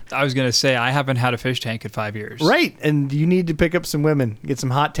life. I was going to say, I haven't had a fish tank in 5 years. Right. And you need to pick up some women. Get some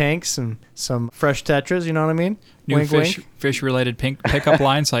hot tanks and some fresh tetras, you know what I mean? New wink, wink. fish-related pickup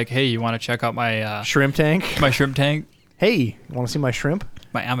lines like, hey, you want to check out my... shrimp tank? My shrimp tank? Hey, you want to see my shrimp?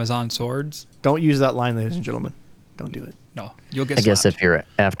 My Amazon swords? Don't use that line, ladies and gentlemen. Don't do it. No, you'll get I guess slapped. if you're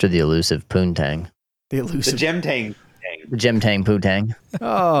after the elusive poontang. The elusive. The gem tang. The gemtang pootang.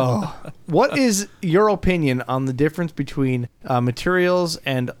 Oh. What is your opinion on the difference between materials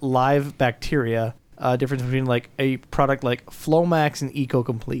and live bacteria? Difference between like a product like Flomax and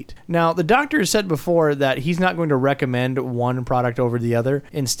EcoComplete. Now, the doctor has said before that he's not going to recommend one product over the other.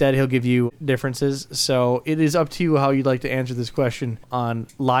 Instead, he'll give you differences. So it is up to you how you'd like to answer this question on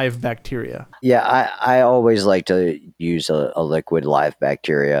live bacteria. Yeah, I always like to use a liquid live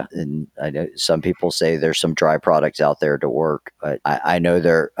bacteria, and I know some people say there's some dry products out there to work, but I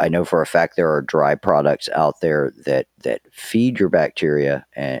know for a fact there are dry products out there that feed your bacteria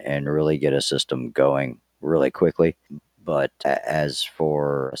and really get a system going really quickly. But as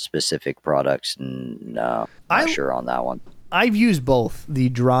for specific products, no, I'm not sure on that one. I've used both the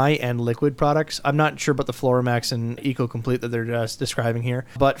dry and liquid products. I'm not sure about the Floramax and Eco Complete that they're just describing here.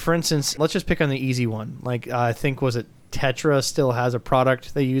 But for instance, let's just pick on the easy one. Like I think, was it Tetra still has a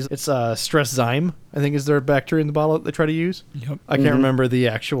product they use? It's Stress Zyme, I think, is their bacteria in the bottle that they try to use. Yep. I can't remember the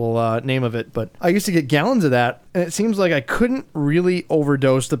actual name of it, but I used to get gallons of that, and it seems like I couldn't really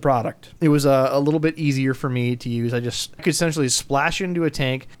overdose the product. It was a little bit easier for me to use. I could essentially splash into a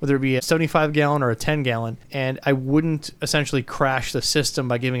tank, whether it be a 75 gallon or a 10 gallon, and I wouldn't essentially crash the system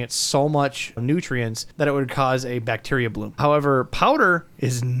by giving it so much nutrients that it would cause a bacteria bloom. However, powder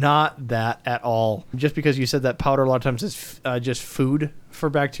is not that at all. Just because you said that powder a lot of times is just food for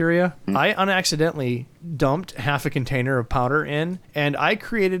bacteria, I unaccidentally dumped half a container of powder in, and I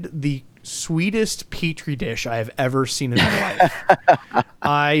created the sweetest petri dish I have ever seen in my life.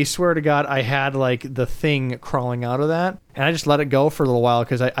 I swear to God, I had like the thing crawling out of that, and I just let it go for a little while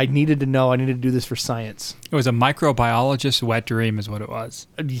because I needed to know. I needed to do this for science. It was a microbiologist's wet dream is what it was.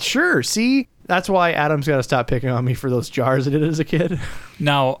 Sure, see? That's why Adam's got to stop picking on me for those jars I did as a kid.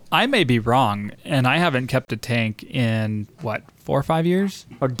 Now, I may be wrong, and I haven't kept a tank in, 4 or 5 years?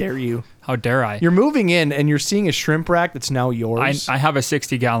 How dare you? How dare I? You're moving in, and you're seeing a shrimp rack that's now yours. I have a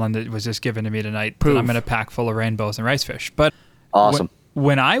 60-gallon that was just given to me tonight that I'm going to pack full of rainbows and rice fish. But Awesome.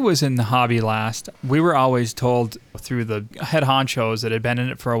 When I was in the hobby last, we were always told through the head honchos that had been in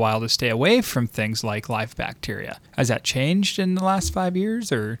it for a while to stay away from things like live bacteria. Has that changed in the last 5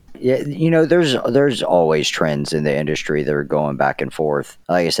 years, or? Yeah, there's always trends in the industry that are going back and forth.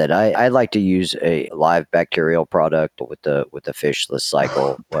 Like I said, I like to use a live bacterial product with the fishless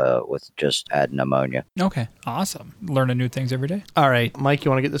cycle with just adding ammonia. Okay, awesome. Learning new things every day. All right, Mike,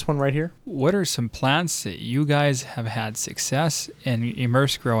 you want to get this one right here? What are some plants that you guys have had success in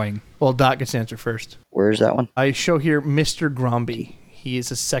immerse growing? Well, Doc gets to answer first. Where's that one? I show here Mr. Gromby. He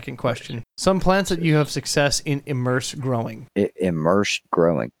is a second question. Some plants that you have success in immerse growing. Immersed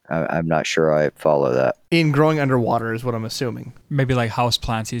growing. I'm not sure I follow that. In growing underwater is what I'm assuming. Maybe like house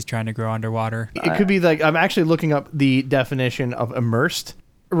plants he's trying to grow underwater. It could be like, I'm actually looking up the definition of immersed,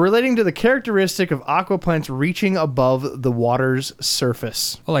 relating to the characteristic of aqua plants reaching above the water's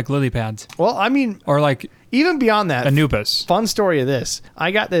surface. Oh, like lily pads. Well, I mean, Or like even beyond that, Anubis. fun story of this.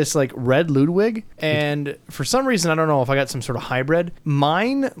 I got this like red Ludwig, and for some reason, I don't know if I got some sort of hybrid.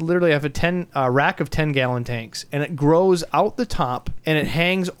 Mine, literally, I have a rack of 10-gallon tanks, and it grows out the top, and it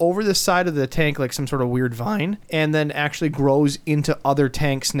hangs over the side of the tank like some sort of weird vine, and then actually grows into other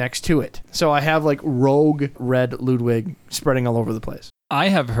tanks next to it. So I have like rogue red Ludwig spreading all over the place. I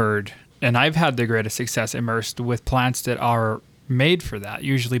have heard, and I've had the greatest success immersed with plants that are made for that,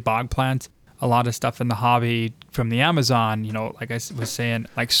 usually bog plants. A lot of stuff in the hobby from the Amazon, like I was saying,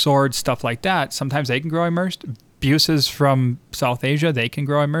 like swords, stuff like that. Sometimes they can grow immersed. Buses from South Asia, they can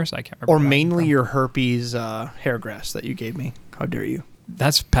grow immersed. I can't remember. Or mainly your herpes hair grass that you gave me. How dare you?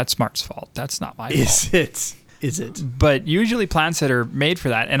 That's PetSmart's fault. That's not my fault. Is it? But usually plants that are made for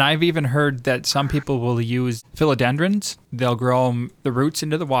that. And I've even heard that some people will use philodendrons. They'll grow the roots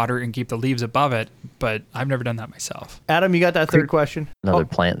into the water and keep the leaves above it. But I've never done that myself. Adam, you got that third question? Another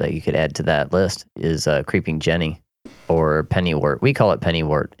plant that you could add to that list is creeping jenny or pennywort. We call it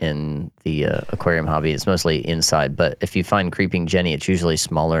pennywort in the aquarium hobby. It's mostly inside, but if you find creeping jenny, it's usually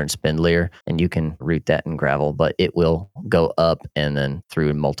smaller and spindlier, and you can root that in gravel, but it will go up and then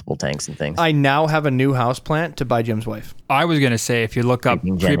through multiple tanks and things. I now have a new house plant to buy Jim's wife. I was going to say, if you look up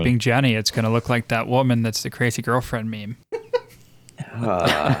Creeping Creeping Jenny, it's going to look like that woman that's the crazy girlfriend meme.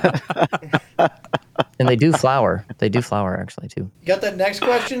 And they do flower. They do flower, actually, too. You got that next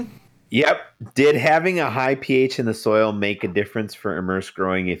question? Yep. Did having a high pH in the soil make a difference for immerse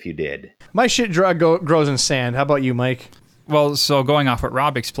growing if you did? My shit grows in sand. How about you, Mike? Well, so going off what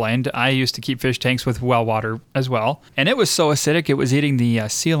Rob explained, I used to keep fish tanks with well water as well. And it was so acidic, it was eating the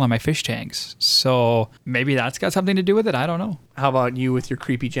seal on my fish tanks. So maybe that's got something to do with it. I don't know. How about you with your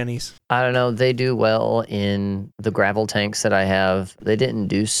creepy jennies? I don't know. They do well in the gravel tanks that I have. They didn't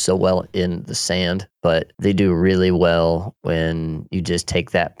do so well in the sand, but they do really well when you just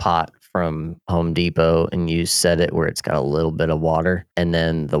take that pot from Home Depot and you set it where it's got a little bit of water, and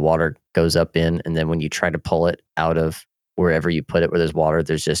then the water goes up in, and then when you try to pull it out of wherever you put it where there's water,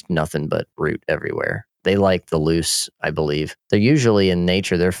 there's just nothing but root everywhere. They like the loose, I believe. They're usually in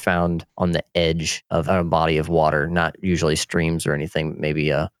nature, they're found on the edge of a body of water, not usually streams or anything, maybe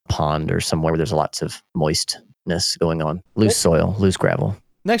a pond or somewhere where there's lots of moistness going on. Loose soil, loose gravel.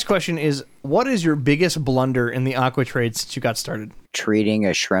 Next question is, what is your biggest blunder in the aqua trade since you got started? Treating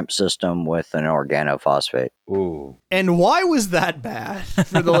a shrimp system with an organophosphate. Ooh. And why was that bad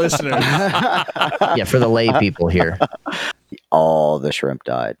for the listeners? Yeah, for the lay people here. All the shrimp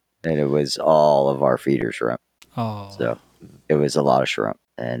died, and it was all of our feeder shrimp. Oh, So it was a lot of shrimp.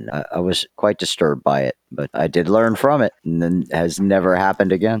 And I was quite disturbed by it, but I did learn from it, and then it has never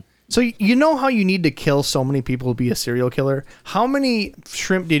happened again. So you know how you need to kill so many people to be a serial killer? How many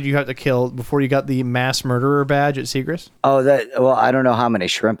shrimp did you have to kill before you got the mass murderer badge at Seagrass? Oh, well, I don't know how many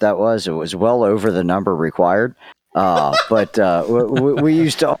shrimp that was. It was well over the number required. But we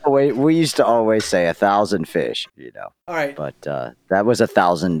used to always say 1,000 fish, All right. But that was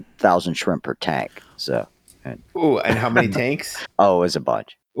 1,000 shrimp per tank. So, Ooh, and how many tanks? oh, it was a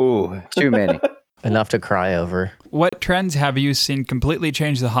bunch. Ooh. Too many. Enough to cry over. What trends have you seen completely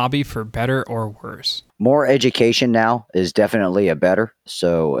change the hobby for better or worse? More education now is definitely a better.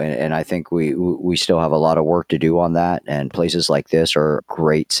 So, and I think we still have a lot of work to do on that. And places like this are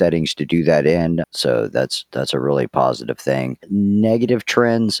great settings to do that in. So that's a really positive thing. Negative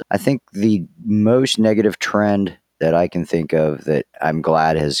trends. I think the most negative trend that I can think of that I'm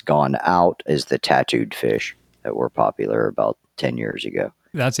glad has gone out is the tattooed fish that were popular about 10 years ago.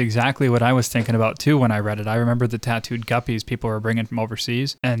 That's exactly what I was thinking about too when I read it. I remember the tattooed guppies people were bringing from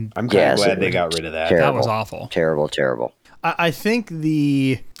overseas, and I'm Yes, glad it they was got rid of that. terrible. that was awful. Terrible. I think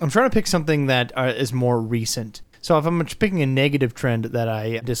I'm trying to pick something that is more recent. So if I'm picking a negative trend that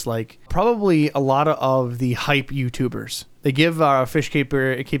I dislike, probably a lot of the hype YouTubers. They give fish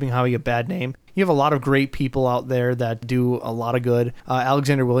keeping hobby a bad name. You have a lot of great people out there that do a lot of good.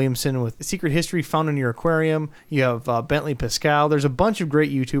 Alexander Williamson with Secret History Found in Your Aquarium. You have Bentley Pascal. There's a bunch of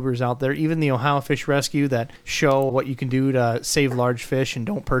great YouTubers out there. Even the Ohio Fish Rescue that show what you can do to save large fish and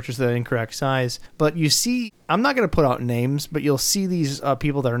don't purchase the incorrect size. But you see, I'm not going to put out names, but you'll see these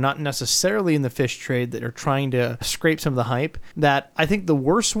people that are not necessarily in the fish trade that are trying to scrape some of the hype. That I think the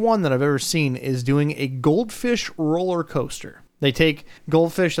worst one that I've ever seen is doing a goldfish roller coaster. They take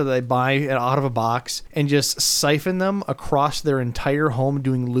goldfish that they buy out of a box and just siphon them across their entire home,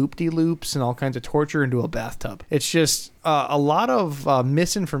 doing loop-de-loops and all kinds of torture into a bathtub. It's just a lot of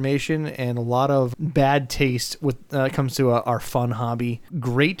misinformation and a lot of bad taste when it comes to our fun hobby.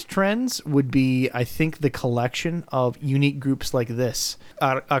 Great trends would be, I think, the collection of unique groups like this.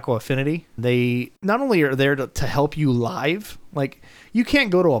 Aqua Affinity. They not only are there to help you live, like you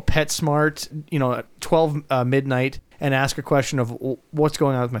can't go to a PetSmart, at 12 midnight and ask a question of what's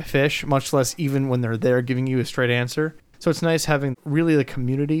going on with my fish, much less even when they're there giving you a straight answer. So it's nice having really the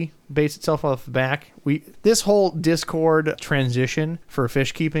community base itself off the back. This whole Discord transition for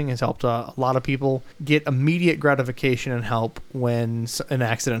fish keeping has helped a lot of people get immediate gratification and help when an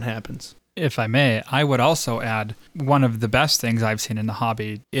accident happens. If I may, I would also add one of the best things I've seen in the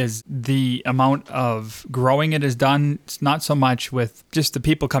hobby is the amount of growing it is done. It's not so much with just the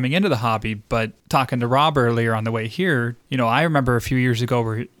people coming into the hobby, but talking to Rob earlier on the way here, I remember a few years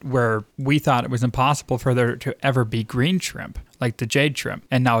ago where we thought it was impossible for there to ever be green shrimp, like the jade shrimp,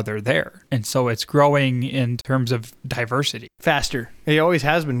 and now they're there. And so it's growing in terms of diversity. Faster. It always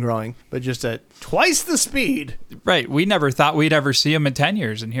has been growing, but just at twice the speed. Right. We never thought we'd ever see them in 10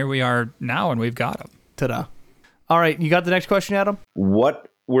 years, and here we are now, and we've got them. Ta-da. All right, you got the next question, Adam? What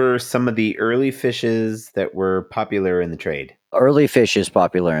were some of the early fishes that were popular in the trade? Early fish is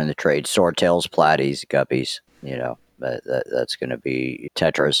popular in the trade. Swordtails, platies, guppies, that's going to be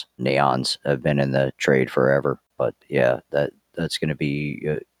tetras. Neons have been in the trade forever. But yeah, that's going to be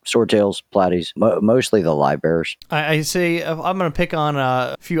swordtails, platies, mostly the live bears. I say if I'm going to pick on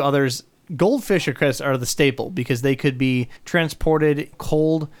a few others. Goldfish are the staple because they could be transported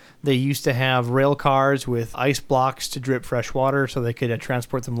cold. They used to have rail cars with ice blocks to drip fresh water so they could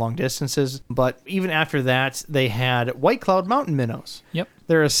transport them long distances. But even after that, they had White Cloud mountain minnows. Yep.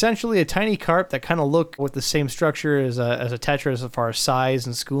 They're essentially a tiny carp that kind of look with the same structure as a tetra as far as size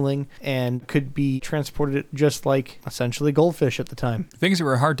and schooling and could be transported just like essentially goldfish at the time. Things that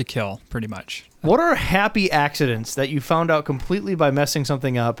were hard to kill, pretty much. What are happy accidents that you found out completely by messing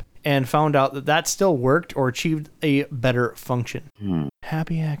something up and found out that still worked or achieved a better function?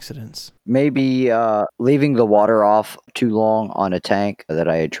 Happy accidents. Maybe leaving the water off too long on a tank that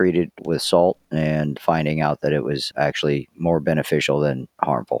I had treated with salt and finding out that it was actually more beneficial than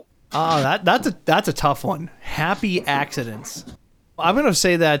harmful. That's a tough one. Happy accidents. I'm going to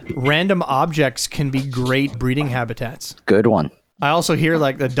say that random objects can be great breeding habitats. Good one. I also hear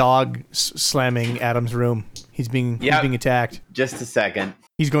like the dog slamming Adam's room. He's being attacked. Just a second.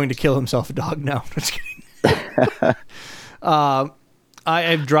 He's going to kill himself a dog now. Just kidding.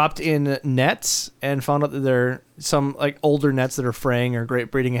 I've dropped in nets and found out that there are some like older nets that are fraying or great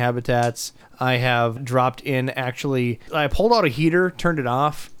breeding habitats. I have dropped in I pulled out a heater, turned it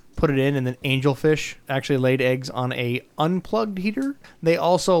off, put it in, and then angelfish actually laid eggs on a unplugged heater. They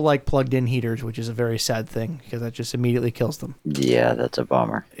also like plugged in heaters, which is a very sad thing because that just immediately kills them. Yeah, that's a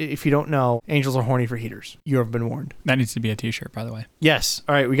bummer. If you don't know, angels are horny for heaters. You have been warned. That needs to be a t-shirt, by the way. Yes.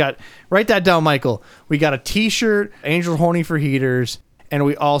 All right, write that down, Michael. We got a t-shirt, angels horny for heaters, and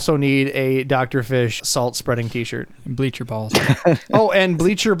we also need a Dr. Fish salt spreading t-shirt. And bleach your balls. Oh, and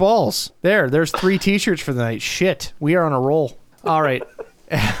bleach your balls. There's 3 t-shirts for the night. Shit, we are on a roll. All right.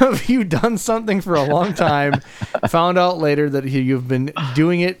 Have you done something for a long time, found out later that you've been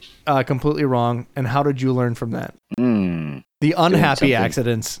doing it completely wrong, and how did you learn from that? The unhappy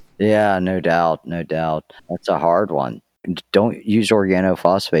accidents. Yeah, no doubt. That's a hard one. Don't use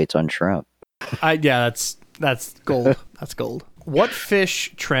organophosphates on shrimp. That's gold. That's gold. What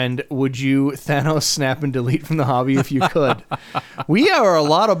fish trend would you Thanos snap and delete from the hobby if you could? We are a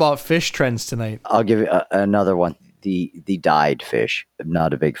lot about fish trends tonight. I'll give you another one. The dyed fish. I'm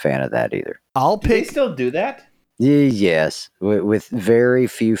not a big fan of that either. I'll Do they pick. still do that? Yes, with very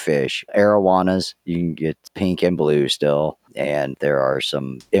few fish. Arowanas, you can get pink and blue still, and there are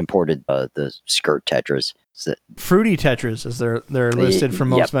some imported the skirt tetras. Fruity tetras, as they're listed for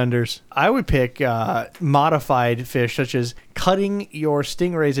most vendors. I would pick modified fish, such as cutting your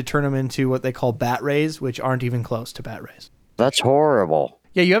stingrays to turn them into what they call bat rays, which aren't even close to bat rays. That's horrible.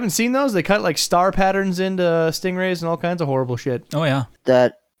 Yeah, you haven't seen those? They cut like star patterns into stingrays and all kinds of horrible shit. Oh, yeah.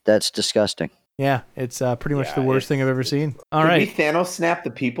 That's disgusting. Yeah, it's pretty much the Yeah, worst thing I've ever seen. All Could right. we Thanos snap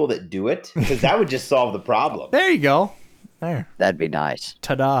the people that do it? Because that would just solve the problem. There you go. There. That'd be nice.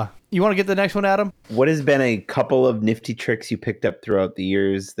 Ta-da. You want to get the next one, Adam? What has been a couple of nifty tricks you picked up throughout the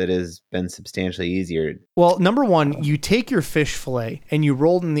years that has been substantially easier? Well, number one, you take your fish fillet and you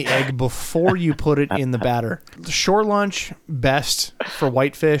roll in the egg before you put it in the batter. The shore lunch, best for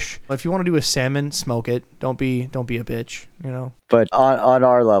whitefish. If you want to do a salmon, smoke it. Don't be a bitch, you know. But on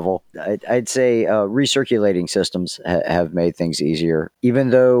our level, I'd say recirculating systems have made things easier. Even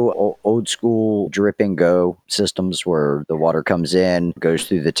though old school drip and go systems where the water comes in, goes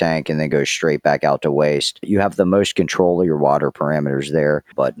through the tank, and then goes straight back out to waste, you have the most control of your water parameters there.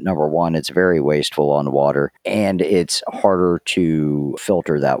 But number one, it's very wasteful on water, and it's harder to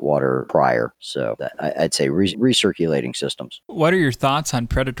filter that water prior. So I'd say recirculating systems. What are your thoughts on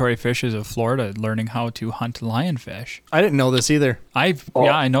predatory fishes of Florida learning how to hunt lionfish? I didn't know this either. I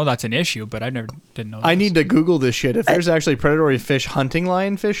know that's an issue, but I didn't know this. I need to Google this shit. If there's actually predatory fish hunting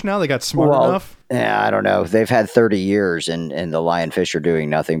lionfish now, they got smart enough. Yeah, I don't know. They've had 30 years, and the lionfish are doing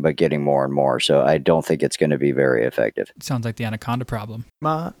nothing but getting more and more. So I don't think it's going to be very effective. It sounds like the anaconda problem.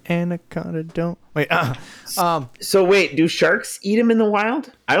 My anaconda don't. Wait, So wait, do sharks eat them in the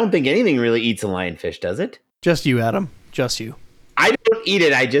wild? I don't think anything really eats a lionfish, does it? just you, Adam. Just you. I don't eat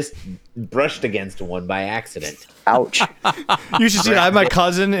it. I just brushed against one by accident. Ouch. You should see. I have my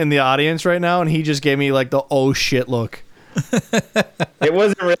cousin in the audience right now, and he just gave me like the oh shit look. It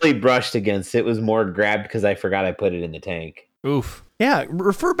wasn't really brushed against. It was more grabbed because I forgot I put it in the tank. Oof. Yeah,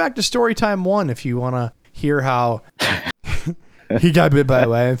 refer back to Storytime 1 if you want to hear how he got bit by a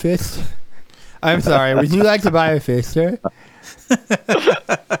lionfish. I'm sorry. Would you like to buy a fish, sir?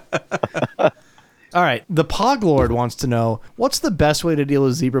 All right. The Pog Lord wants to know, what's the best way to deal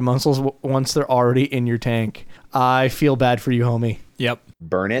with zebra mussels once they're already in your tank? I feel bad for you, homie. Yep.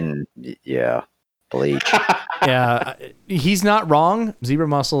 Burn it. Yeah. Bleach. Yeah, he's not wrong. Zebra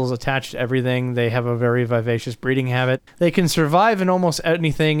mussels attach to everything. They have a very vivacious breeding habit. They can survive in almost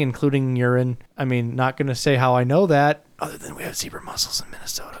anything, including urine. I mean, not going to say how I know that, other than we have zebra mussels in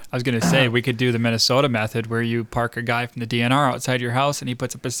Minnesota. I was going to say, we could do the Minnesota method where you park a guy from the DNR outside your house and he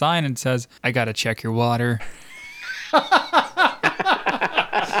puts up a sign and says, I got to check your water.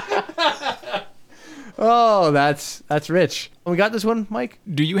 Oh, that's rich. We got this one, Mike?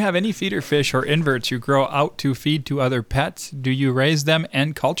 Do you have any feeder fish or inverts you grow out to feed to other pets? Do you raise them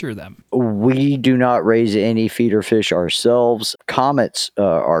and culture them? We do not raise any feeder fish ourselves. Comets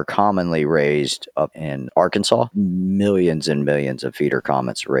are commonly raised up in Arkansas. Millions and millions of feeder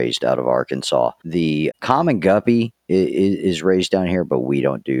comets raised out of Arkansas. The common guppy is raised down here, but we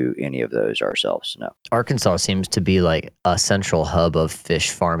don't do any of those ourselves, no. Arkansas seems to be like a central hub of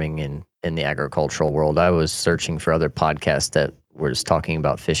fish farming in the agricultural world. I was searching for other podcasts that was talking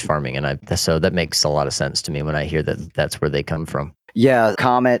about fish farming, and so that makes a lot of sense to me when I hear that that's where they come from. Yeah,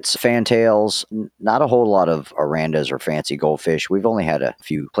 comets, fantails, not a whole lot of arandas or fancy goldfish. We've only had a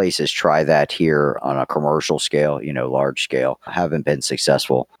few places try that here on a commercial scale, large scale. Haven't been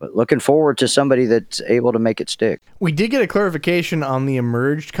successful, but looking forward to somebody that's able to make it stick. We did get a clarification on the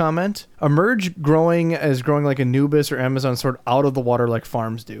emerged comment. Emerge growing like Anubis or Amazon sword out of the water like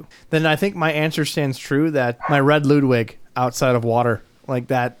farms do. Then I think my answer stands true that my red Ludwig outside of water like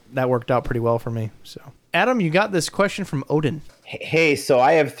that worked out pretty well for me. So, Adam, you got this question from Odin. Hey, so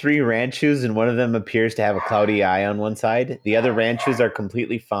I have 3 Ranchus, and one of them appears to have a cloudy eye on one side. The other Ranchus are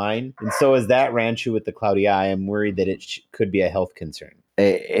completely fine, and so is that Ranchu with the cloudy eye. I'm worried that it could be a health concern.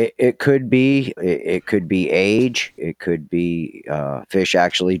 It could be. It could be age. It could be fish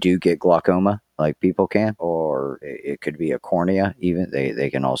actually do get glaucoma like people can, or it could be a cornea. Even they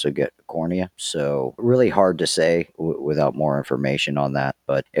can also get cornea. So really hard to say without more information on that.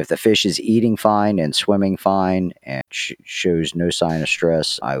 But if the fish is eating fine and swimming fine and shows no sign of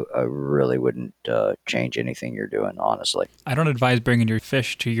stress, I really wouldn't change anything you're doing, honestly. I don't advise bringing your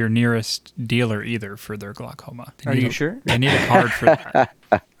fish to your nearest dealer either for their glaucoma. Are you sure? They need a card for that.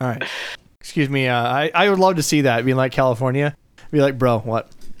 All right. Excuse me. I would love to see that. Being like California, be like, bro, what?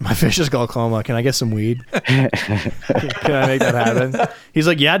 My fish is glaucoma. Can I get some weed? Can I make that happen? He's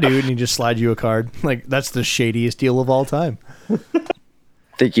like, yeah, dude. And he just slides you a card. Like, that's the shadiest deal of all time.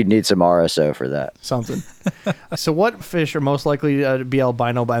 Think you'd need some RSO for that. Something. So what fish are most likely to be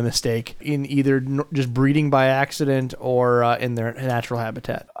albino by mistake in either just breeding by accident or in their natural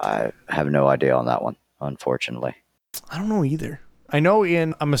habitat? I have no idea on that one, unfortunately. I don't know either. I know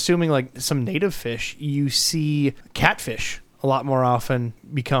I'm assuming like some native fish, you see catfish a lot more often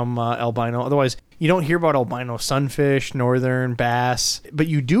become albino. Otherwise, you don't hear about albino sunfish, northern bass, but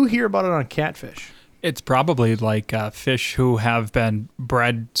you do hear about it on catfish. It's probably like fish who have been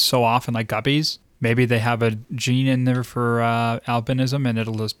bred so often, like guppies. Maybe they have a gene in there for albinism, and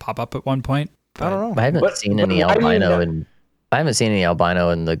it'll just pop up at one point. I don't know. I haven't seen any albino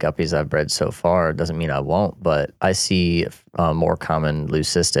in the guppies I've bred so far. It doesn't mean I won't, but I see more common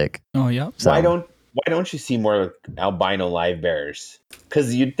leucistic. Oh yeah. So, Why don't you see more albino live bearers?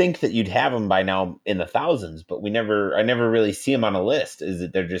 Because you'd think that you'd have them by now in the thousands, but I never really see them on a list. Is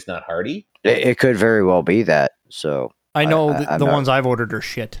it they're just not hardy? It could very well be that. So I know the ones I've ordered are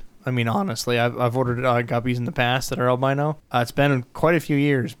shit. I mean, honestly, I've ordered guppies in the past that are albino. It's been quite a few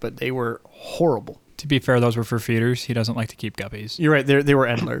years, but they were horrible. To be fair, those were for feeders. He doesn't like to keep guppies. You're right. They were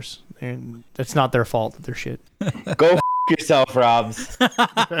endlers, and that's not their fault that they're shit. Go yourself, Robs.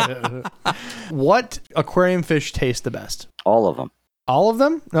 What aquarium fish taste the best? all of them. All of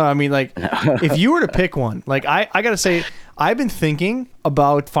them? No, I mean, like, if you were to pick one, like, I got to say, I've been thinking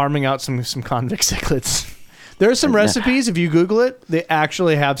about farming out some convict cichlids. There are some recipes. If you Google it, they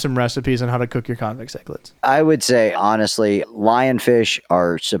actually have some recipes on how to cook your convict cichlids. I would say, honestly, lionfish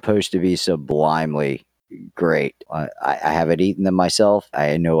are supposed to be sublimely great. I haven't eaten them myself.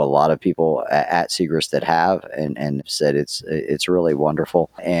 I know a lot of people at Seagrass that have and said it's really wonderful.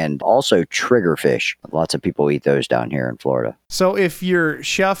 And also triggerfish. Lots of people eat those down here in Florida. So if your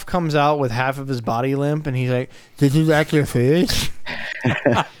chef comes out with half of his body limp and he's like, "Did you like your fish?"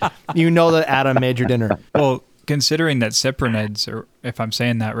 You know that Adam made your dinner. Well, considering that cyprinids, or if I'm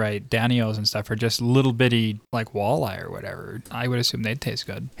saying that right, danios and stuff are just little bitty like walleye or whatever, I would assume they'd taste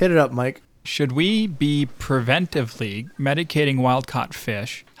good. Hit it up, Mike. Should we be preventively medicating wild-caught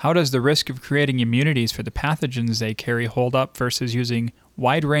fish? How does the risk of creating immunities for the pathogens they carry hold up versus using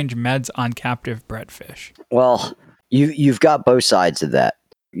wide-range meds on captive bred fish? Well, you've got both sides of that.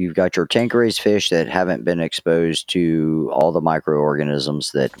 You've got your tank raised fish that haven't been exposed to all the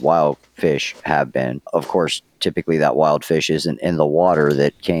microorganisms that wild fish have been. Of course, typically that wild fish isn't in the water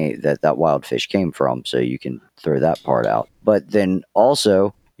that wild fish came from, so you can throw that part out. But then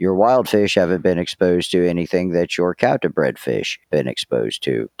also, your wild fish haven't been exposed to anything that your captive bred fish been exposed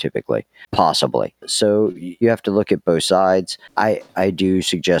to, typically, possibly. So you have to look at both sides. I do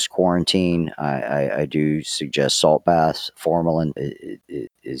suggest quarantine. I do suggest salt baths. Formalin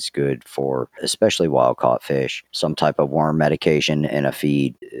is good for especially wild caught fish. Some type of worm medication in a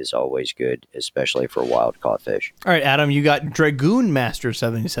feed is always good, especially for wild caught fish. All right, Adam, you got Dragoon Master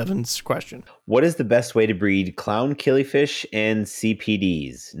 77's question. What is the best way to breed clown killifish and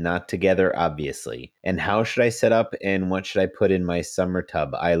CPDs? Not together, obviously. And how should I set up and what should I put in my summer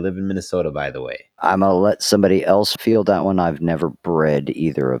tub? I live in Minnesota, by the way. I'm going to let somebody else field that one. I've never bred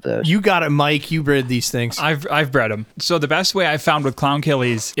either of those. You got it, Mike. You bred these things. I've bred them. So the best way I've found with clown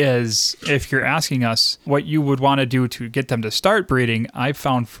killies is, if you're asking us what you would want to do to get them to start breeding, I've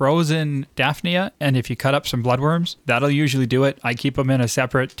found frozen Daphnia, and if you cut up some bloodworms, that'll usually do it. I keep them in a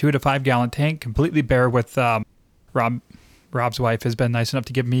separate 2 to 5 gallon tank, completely bare with Rob's wife has been nice enough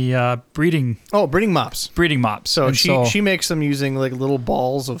to give me breeding mops. Breeding mops. So she makes them using like little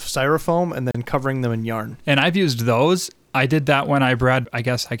balls of styrofoam and then covering them in yarn. And I've used those, I did that when I bred, I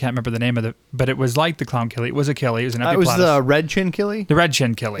guess I can't remember the name of it, but it was like the clown killie. It was a killie. It was an It epiplatus. was the red chin killie? The red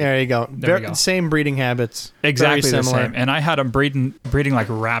chin killie. There you go. There we go. Same breeding habits. Exactly Very the similar. same. And I had them breeding like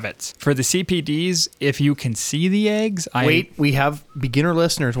rabbits. For the CPDs, if you can see the eggs, Wait, we have beginner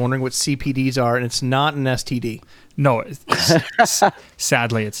listeners wondering what CPDs are, and it's not an STD. No,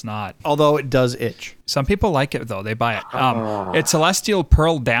 sadly, it's not. Although it does itch. Some people like it, though. They buy it. It's celestial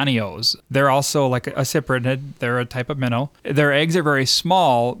pearl danios. They're also like a cyprinid. They're a type of minnow. Their eggs are very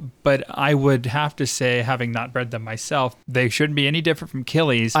small, but I would have to say, having not bred them myself, they shouldn't be any different from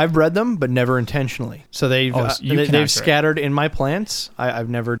killies. I've bred them, but never intentionally. So they've Oh, so you can they've answer it. scattered in my plants. I've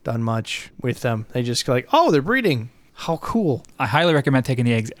never done much with them. They just like, oh, they're breeding. How cool. I highly recommend taking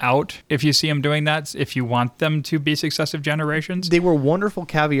the eggs out if you see them doing that, if you want them to be successive generations. They were wonderful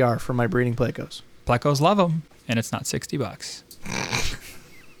caviar for my breeding plecos. Plecos love them, and it's not $60.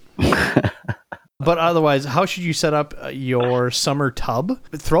 But otherwise, how should you set up your summer tub?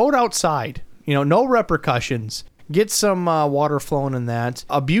 Throw it outside. No repercussions. Get some water flowing in that.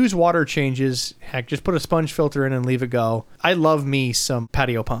 Abuse water changes. Heck, just put a sponge filter in and leave it go. I love me some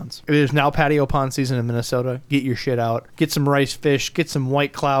patio ponds. There's now patio pond season in Minnesota. Get your shit out. Get some rice fish. Get some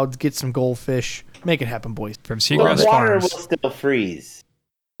white clouds. Get some goldfish. Make it happen, boys. From Well, Seagrass water will Farms. still freeze.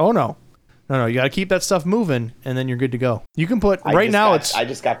 Oh, no. No, you got to keep that stuff moving, and then you're good to go. You can put, I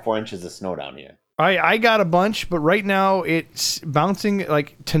just got 4 inches of snow down here. I got a bunch, but right now it's bouncing.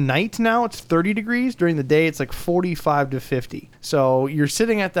 Like tonight now it's 30 degrees. During the day it's like 45 to 50. So you're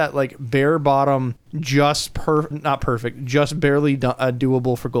sitting at that like bare bottom, not perfect, just barely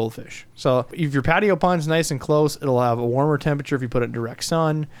doable for goldfish. So if your patio pond's nice and close, it'll have a warmer temperature if you put it in direct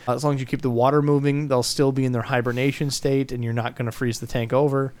sun. As long as you keep the water moving, they'll still be in their hibernation state, and you're not going to freeze the tank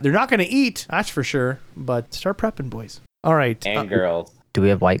over. They're not going to eat, that's for sure, but start prepping, boys. All right. And girls. Do we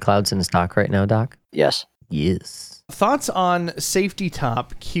have white clouds in stock right now, Doc? Yes. Yes. Thoughts on Safety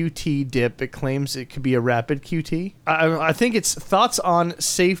Top QT dip? It claims it could be a rapid QT. I think it's thoughts on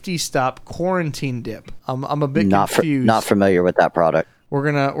Safety Stop quarantine dip. I'm a bit confused. Not familiar with that product.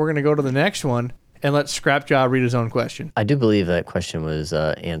 We're gonna go to the next one and let Scrapjaw read his own question. I do believe that question was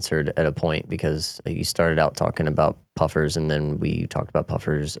answered at a point because you started out talking about puffers and then we talked about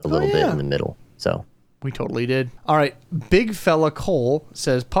puffers a little bit in the middle. So We totally did. All right. Big Fella Cole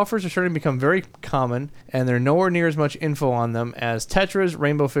says puffers are starting to become very common, and there are nowhere near as much info on them as tetras,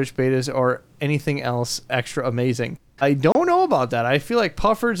 rainbow fish betas, or anything else extra amazing. I don't know about that. I feel like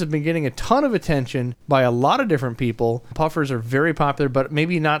puffers have been getting a ton of attention by a lot of different people. Puffers are very popular, but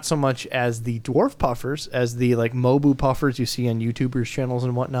maybe not so much as the dwarf puffers, as the like Mobu puffers you see on YouTubers' channels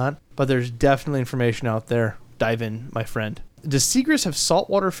and whatnot. But there's definitely information out there. Dive in, my friend. Does Seagrass have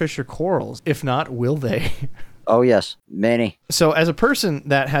saltwater fish or corals? If not, will they? Oh, yes. Many. So as a person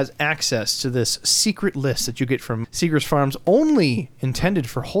that has access to this secret list that you get from Seagrass Farms, only intended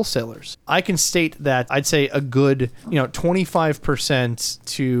for wholesalers, I can state that I'd say a good, 25%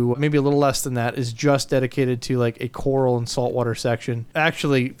 to maybe a little less than that is just dedicated to like a coral and saltwater section.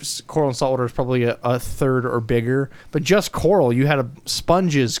 Actually, coral and saltwater is probably a third or bigger, but just coral, you had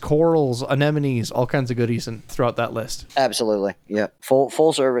sponges, corals, anemones, all kinds of goodies throughout that list. Absolutely. Yeah.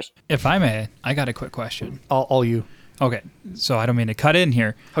 Full service. If I may, I got a quick question. All you. Okay, so I don't mean to cut in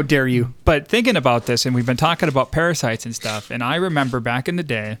here. How dare you? But thinking about this, and we've been talking about parasites and stuff, and I remember back in the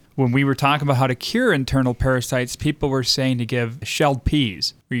day when we were talking about how to cure internal parasites, people were saying to give shelled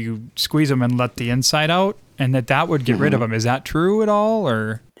peas, where you squeeze them and let the inside out, and that would get rid of them. Is that true at all,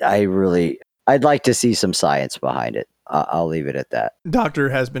 or? I'd like to see some science behind it. I'll leave it at that. Doctor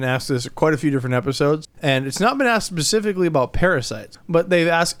has been asked this quite a few different episodes, and it's not been asked specifically about parasites, but they've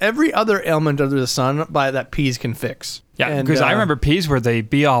asked every other ailment under the sun that peas can fix. Yeah, because I remember peas were the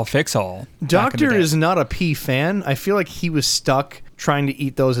be-all, fix-all. Doctor is not a pea fan. I feel like he was stuck trying to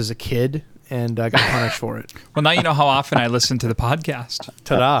eat those as a kid and got punished for it. Well, now you know how often I listen to the podcast.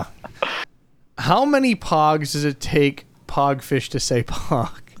 Ta-da. How many pogs does it take pogfish to say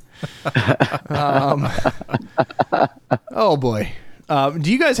pog? Oh boy.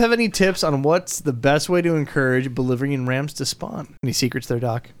 Do you guys have any tips on what's the best way to encourage Bolivian rams to spawn? Any secrets there,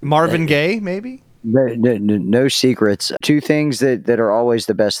 Doc? Marvin Gaye, maybe? No secrets. Two things that are always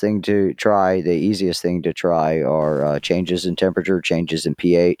the best thing to try, the easiest thing to try are changes in temperature, changes in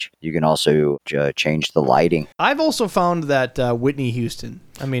pH. You can also change the lighting. I've also found that Whitney Houston.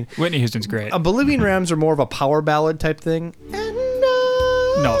 Whitney Houston's great. Bolivian rams are more of a power ballad type thing.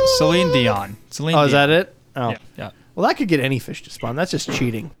 No, Celine Dion. Is that it? Oh. Yeah. Well, that could get any fish to spawn. That's just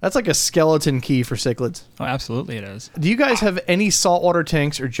cheating. That's like a skeleton key for cichlids. Oh, absolutely it is. Do you guys have any saltwater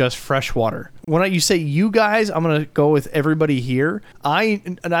tanks or just freshwater? When you say you guys, I'm going to go with everybody here. I,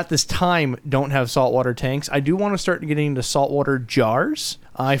 at this time, don't have saltwater tanks. I do want to start getting into saltwater jars.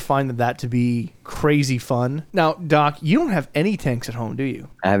 I find that to be crazy fun. Now, Doc, you don't have any tanks at home, do you?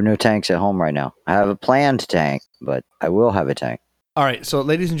 I have no tanks at home right now. I have a planned tank, but I will have a tank. All right, so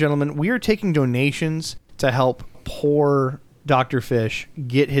ladies and gentlemen, we are taking donations to help poor Dr. Fish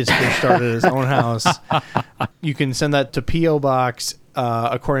get his fish started at his own house. You can send that to P.O. Box,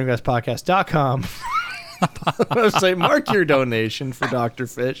 aquariumguyspodcast.com. Website, mark your donation for Dr.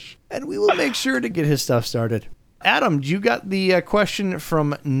 Fish, and we will make sure to get his stuff started. Adam, you got the question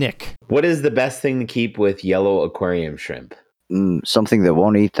from Nick. What is the best thing to keep with yellow aquarium shrimp? Something that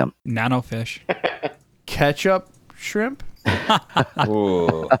won't eat them. Nanofish. Ketchup shrimp?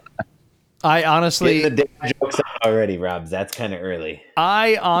 Ooh. I honestly... Getting the dad jokes out already, Robs. That's kind of early.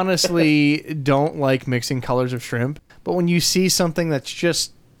 I honestly don't like mixing colors of shrimp, but when you see something that's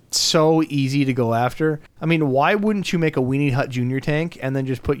just so easy to go after, I mean, why wouldn't you make a Weenie Hut Junior tank and then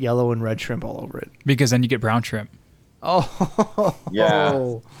just put yellow and red shrimp all over it? Because then you get brown shrimp. Oh,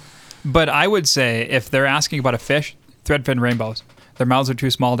 Yeah. But I would say if they're asking about a fish, threadfin rainbows. Their mouths are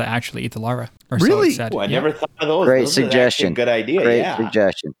too small to actually eat the larva. Or Really? So it said. Ooh, I Yeah. never thought of those. Great Those are actually suggestion. a good idea. Great yeah.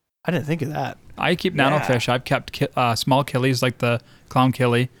 suggestion. I didn't think of that. I keep Yeah. nanofish. I've kept small killies like the clown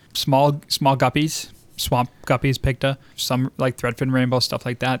killie, small guppies, swamp guppies, picta, some like threadfin rainbow, stuff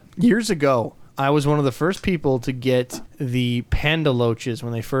like that. Years ago, I was one of the first people to get the panda loaches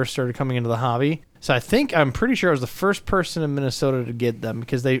when they first started coming into the hobby. So I'm pretty sure I was the first person in Minnesota to get them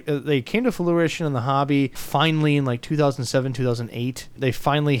because they came to fruition in the hobby finally in like 2007, 2008. They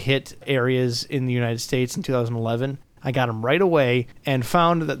finally hit areas in the United States in 2011. I got them right away and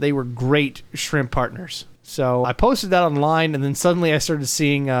found that they were great shrimp partners. So I posted that online, and then suddenly I started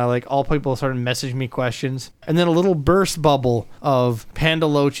seeing like all people started messaging me questions, and then a little burst bubble of panda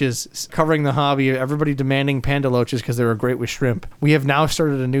loaches covering the hobby. Everybody demanding panda loaches because they were great with shrimp. We have now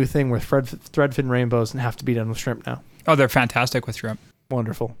started a new thing with threadfin rainbows and have to be done with shrimp now. Oh, they're fantastic with shrimp.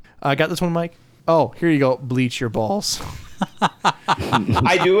 Wonderful. I got this one, Mike. Oh, here you go. Bleach your balls.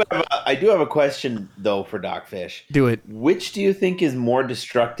 I do have a question though for Doc Fish. Do it. Which do you think is more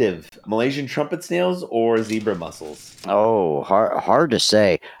destructive, Malaysian trumpet snails or zebra mussels? Oh, hard to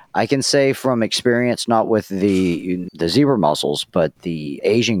say. I can say from experience, not with the zebra mussels, but the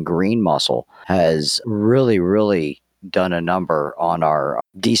Asian green mussel has really done a number on our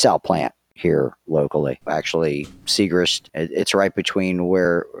desal plant here locally. Actually, Segrist, it's right between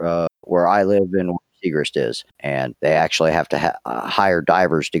where I live and where Segrist is, and they actually have to hire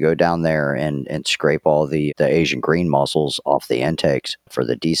divers to go down there and scrape all the Asian green mussels off the intakes for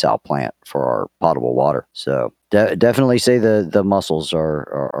the desal plant for our potable water. So definitely say the mussels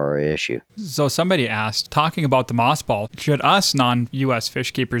are an issue. So somebody asked, talking about the mossball, should us non-U.S.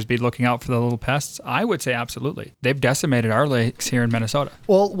 fish keepers be looking out for the little pests? I would say absolutely. They've decimated our lakes here in Minnesota.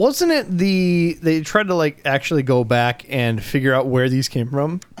 Well, wasn't it they tried to like actually go back and figure out where these came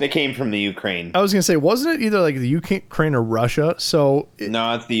from? They came from the Ukraine. I was gonna say, wasn't it either like the Ukraine or Russia? So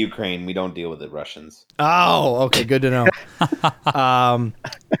No, it's the Ukraine. We don't deal with the Russians. oh, okay, good to know.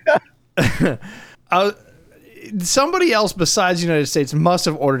 Somebody else besides the United States must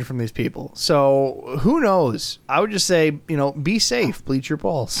have ordered from these people. So who knows? I would just say, be safe, bleach your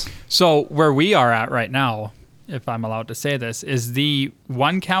balls. So where we are at right now, if I'm allowed to say this, is the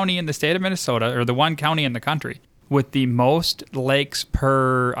one county in the state of Minnesota, or the one county in the country, with the most lakes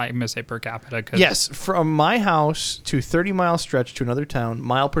per capita. Yes, from my house to 30-mile stretch to another town,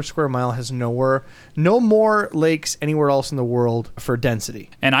 mile per square mile has no more lakes anywhere else in the world for density.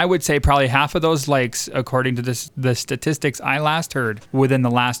 And I would say probably half of those lakes, according to the statistics I last heard, within the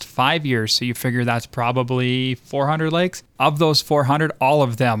last 5 years. So you figure that's probably 400 lakes. Of those 400, all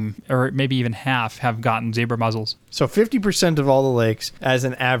of them, or maybe even half, have gotten zebra mussels. So 50% of all the lakes, as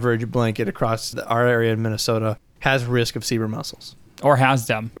an average blanket across our area in Minnesota, has risk of zebra mussels. Or has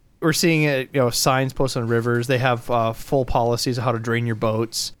them. We're seeing it, signs posted on rivers. They have full policies of how to drain your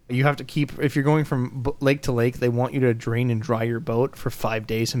boats. You have to keep, if you're going from lake to lake, they want you to drain and dry your boat for 5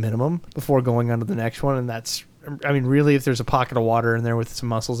 days minimum before going on to the next one. And that's, really, if there's a pocket of water in there with some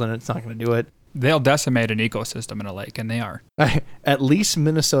mussels in it, it's not going to do it. They'll decimate an ecosystem in a lake, and they are. At least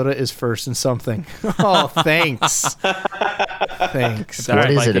Minnesota is first in something. Oh, thanks. Thanks. All What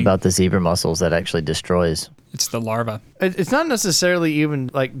right, is it Viking. about the zebra mussels that actually destroys? It's the larva. It's not necessarily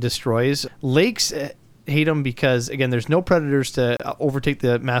even like destroys. Lakes hate them because, again, there's no predators to overtake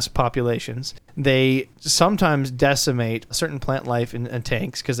the mass populations. They sometimes decimate certain plant life in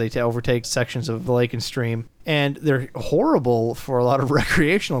tanks because they overtake sections of the lake and stream. And they're horrible for a lot of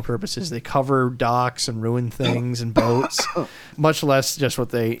recreational purposes. They cover docks and ruin things and boats, much less just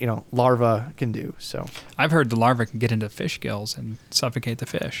what they, larvae can do. So I've heard the larvae can get into fish gills and suffocate the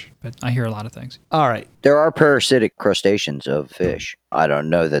fish, but I hear a lot of things. All right. There are parasitic crustaceans of fish. I don't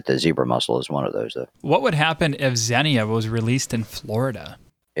know that the zebra mussel is one of those, though. What would happen if Xenia was released in Florida?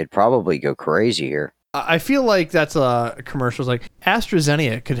 It'd probably go crazy here. I feel like that's a commercial. It's like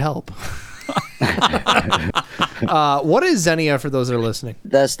AstraZeneca could help. What is Xenia for those that are listening?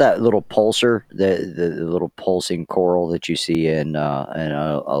 That's that little pulsar, the little pulsing coral that you see in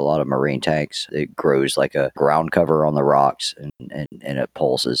a lot of marine tanks. It grows like a ground cover on the rocks, and it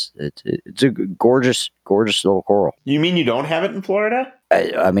pulses. It's a gorgeous little coral. You mean you don't have it in Florida?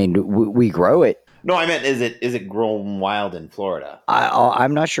 I mean, we grow it. No, I meant is it grown wild in Florida?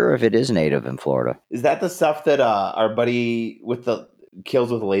 I'm not sure if it is native in Florida. Is that the stuff that our buddy with the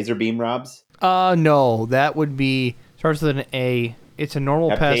kills with laser beam robs? No, that would be starts with an A. It's a normal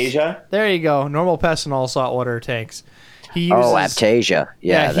pest. Aptasia? There you go. Normal pest in all saltwater tanks. He uses, Aptasia.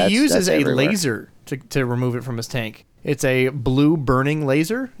 Yeah, he uses that's a everywhere. laser to remove it from his tank. It's a blue burning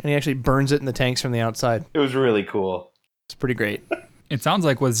laser, and he actually burns it in the tanks from the outside. It was really cool. It's pretty great. It sounds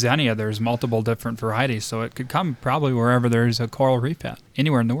like with Xenia, there's multiple different varieties, so it could come probably wherever there's a coral reef at,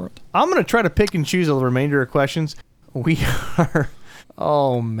 anywhere in the world. I'm going to try to pick and choose the remainder of questions. We are...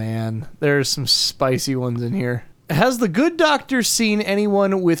 Oh, man. There's some spicy ones in here. Has the good doctor seen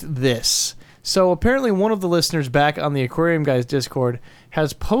anyone with this? So apparently one of the listeners back on the Aquarium Guys Discord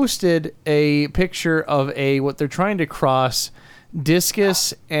has posted a picture of what they're trying to cross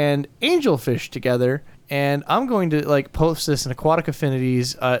discus and angelfish together. And I'm going to post this in Aquatic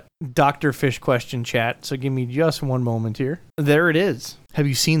Affinities Dr. Fish question chat. So give me just one moment here. There it is. Have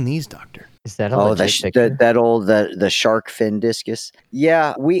you seen these, Doctor? Is that a legit picture? the shark fin discus?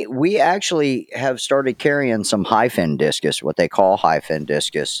 Yeah, we actually have started carrying some high fin discus, what they call high fin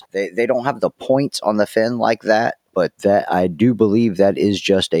discus. They don't have the points on the fin like that, but that I do believe that is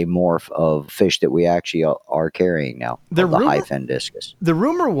just a morph of fish that we actually are carrying now. The high fin discus. The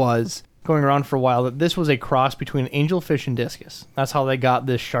rumor was going around for a while that this was a cross between angelfish and discus. That's how they got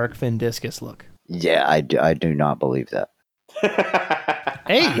this shark fin discus look. Yeah, I do not believe that.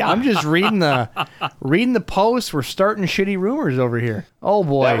 Hey, I'm just reading the posts. We're starting shitty rumors over here. Oh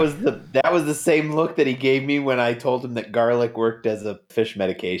boy, that was the same look that he gave me when I told him that garlic worked as a fish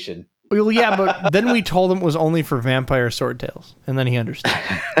medication. Well, yeah, but then we told him it was only for vampire swordtails, and then he understood.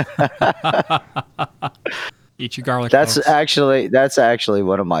 Eat your garlic. That's folks. actually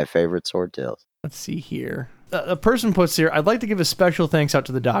one of my favorite swordtails. Let's see here. A person puts here, I'd like to give a special thanks out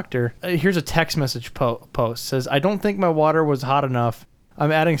to the doctor. Here's a text message post. Says, I don't think my water was hot enough.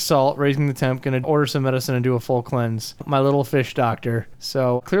 I'm adding salt, raising the temp, going to order some medicine and do a full cleanse. My little fish doctor.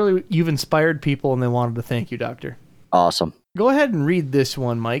 So clearly you've inspired people and they wanted to thank you, doctor. Awesome. Go ahead and read this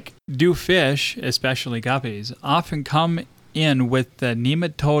one, Mike. Do fish, especially guppies, often come in with the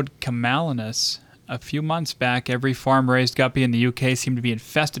nematode camelinus? A few months back, every farm-raised guppy in the UK seemed to be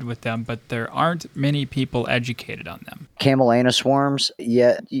infested with them, but there aren't many people educated on them. Camelina swarms,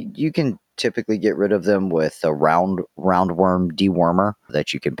 yeah, you can typically get rid of them with a roundworm dewormer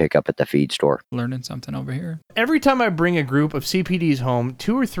that you can pick up at the feed store. Learning something over here. Every time I bring a group of CPDs home,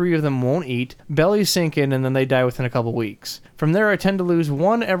 2 or 3 of them won't eat, bellies sink in, and then they die within a couple weeks. From there, I tend to lose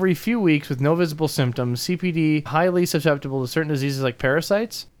one every few weeks with no visible symptoms. CPD highly susceptible to certain diseases like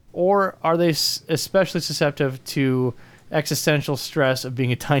parasites? Or are they especially susceptible to existential stress of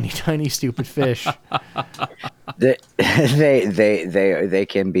being a tiny, tiny, stupid fish? They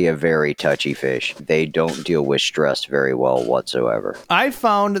can be a very touchy fish. They don't deal with stress very well whatsoever. I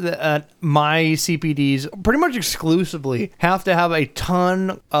found that my CPDs pretty much exclusively have to have a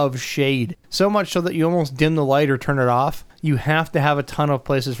ton of shade. So much so that you almost dim the light or turn it off. You have to have a ton of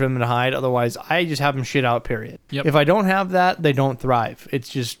places for them to hide. Otherwise, I just have them shit out, period. Yep. If I don't have that, they don't thrive.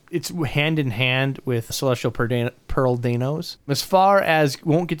 It's hand in hand with celestial pearl danos. As far as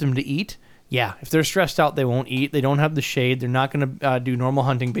won't get them to eat, yeah, if they're stressed out, they won't eat. They don't have the shade. They're not going to do normal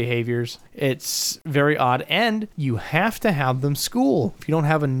hunting behaviors. It's very odd. And you have to have them school if you don't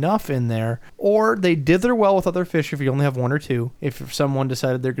have enough in there. Or they dither well with other fish if you only have 1 or 2. If someone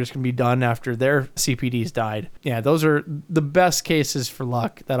decided they're just going to be done after their CPDs died. Yeah, those are the best cases for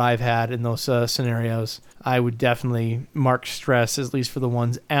luck that I've had in those scenarios. I would definitely mark stress, at least for the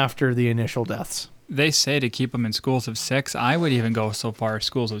ones after the initial deaths. They say to keep them in schools of 6. I would even go so far as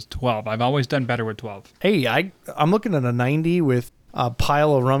schools of 12. I've always done better with 12. Hey, I'm looking at a 90 with a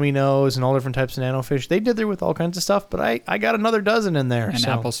pile of rummy nose and all different types of nanofish. They did there with all kinds of stuff, but I got another dozen in there. And so.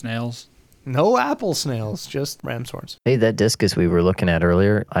 apple snails. No apple snails, just ram's horns. Hey, that discus we were looking at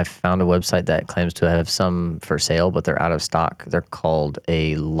earlier, I found a website that claims to have some for sale, but they're out of stock. They're called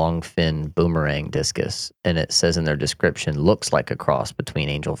a longfin boomerang discus. And it says in their description, looks like a cross between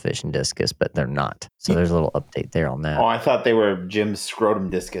angelfish and discus, but they're not. So there's a little update there on that. Oh, I thought they were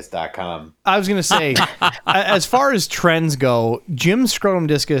jimscrotumdiscus.com. I was going to say, as far as trends go, Jim's scrotum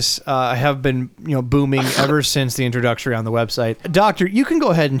discus have been booming ever since the introductory on the website. Doctor, you can go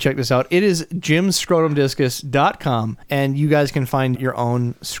ahead and check this out. It is jimscrotumdiscus.com, and you guys can find your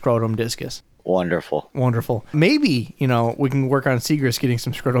own scrotum discus. Wonderful. Maybe, we can work on Seagrass getting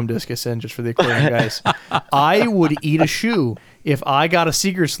some scrotum discus in just for the aquarium guys. I would eat a shoe if I got a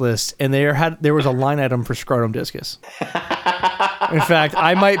Seagrass list and there was a line item for scrotum discus. In fact,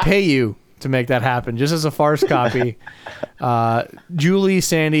 I might pay you to make that happen, just as a farce copy. Julie,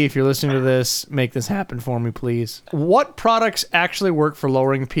 Sandy, if you're listening to this, make this happen for me, please. What products actually work for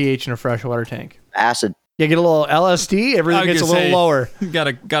lowering pH in a freshwater tank? Acid. You get a little LSD, everything gets a little lower.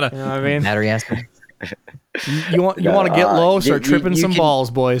 Gotta. You know what I mean? Battery acid. You want to get low, start tripping some can- balls,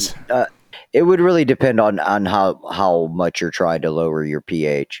 boys. It would really depend on how much you're trying to lower your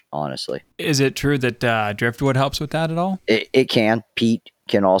pH, honestly. Is it true that driftwood helps with that at all? It can. Peat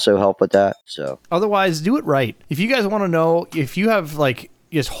can also help with that. So Otherwise, do it right. If you guys want to know if you have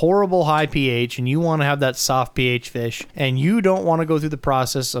just horrible high pH and you want to have that soft pH fish and you don't want to go through the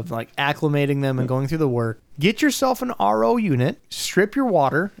process of acclimating them and going through the work, get yourself an RO unit, strip your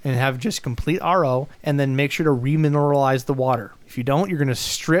water and have just complete RO, and then make sure to remineralize the water. If you don't, you're going to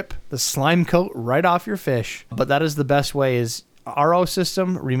strip the slime coat right off your fish. But that is the best way is RO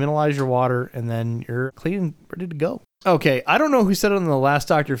system, remineralize your water, and then you're clean and ready to go. Okay, I don't know who said it on the last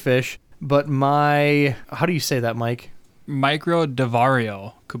Dr. Fish, but how do you say that, Mike? Micro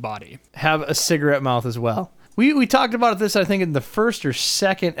Davario Kubati. Have a cigarette mouth as well. We talked about this, I think, in the first or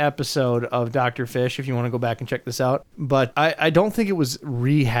second episode of Dr. Fish, if you want to go back and check this out. But I don't think it was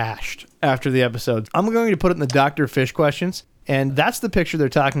rehashed after the episode. I'm going to put it in the Dr. Fish questions, and that's the picture they're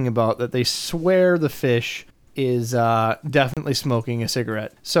talking about, that they swear the fish is definitely smoking a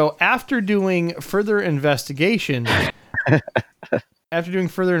cigarette. So after doing further investigation...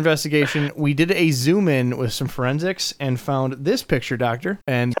 we did a zoom in with some forensics and found this picture, Doctor,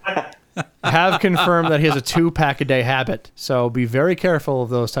 and have confirmed that he has a 2-pack-a-day habit. So be very careful of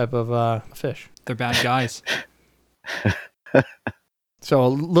those type of fish. They're bad guys. So a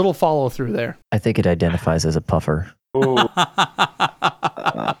little follow through there. I think it identifies as a puffer. Ooh.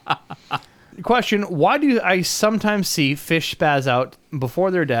 Question, why do I sometimes see fish spaz out before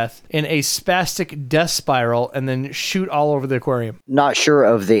their death in a spastic death spiral and then shoot all over the aquarium? not sure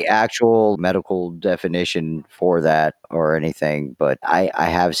of the actual medical definition for that or anything, but I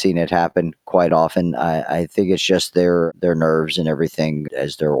have seen it happen quite often. I think it's just their nerves and everything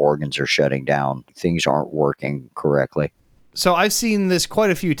as their organs are shutting down. Things aren't working correctly. So I've seen this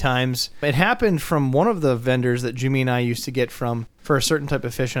quite a few times. It happened from one of the vendors that Jimmy and I used to get from for a certain type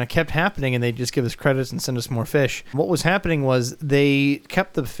of fish, and it kept happening, and they'd just give us credits and send us more fish. What was happening was they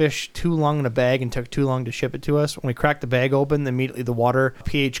kept the fish too long in a bag and took too long to ship it to us. When we cracked the bag open, immediately the water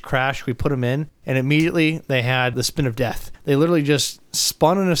pH crashed. We put them in, and immediately they had the spin of death. They literally just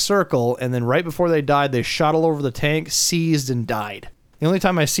spun in a circle, and then right before they died, they shot all over the tank, seized, and died. The only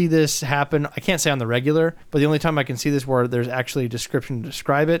time I see this happen, I can't say on the regular, but the only time I can see this where there's actually a description to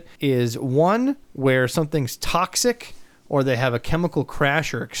describe it is one where something's toxic or they have a chemical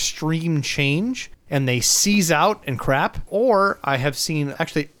crash or extreme change and they seize out and crap. Or I have seen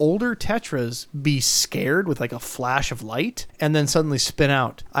actually older tetras be scared with a flash of light and then suddenly spin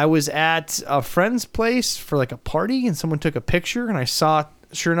out. I was at a friend's place for a party and someone took a picture and I saw,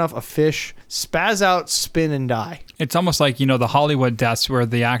 sure enough, a fish spaz out, spin, and die. It's almost like, the Hollywood deaths where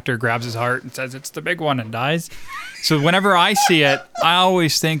the actor grabs his heart and says, it's the big one, and dies. So whenever I see it, I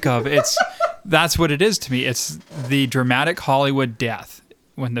always think of that's what it is to me. It's the dramatic Hollywood death.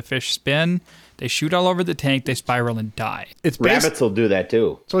 When the fish spin, they shoot all over the tank, they spiral and die. It's Rabbits will do that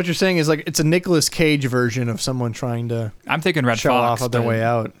too. So what you're saying is it's a Nicolas Cage version of someone trying to I'm thinking Red show Fox. off on their way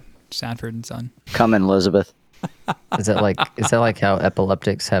out. Sanford and Son. Come in, Elizabeth. Is that like how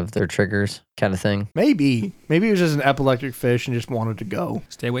epileptics have their triggers kind of thing? Maybe it was just an epileptic fish and just wanted to go.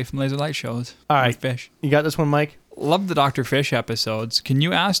 Stay away from laser light shows. All right. Fish. You got this one, Mike? Love the Dr. Fish episodes. Can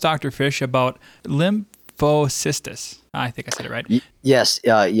you ask Dr. Fish about lymphocystis? I think I said it right. Yes,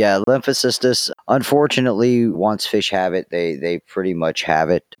 lymphocystis. Unfortunately, once fish have it, they pretty much have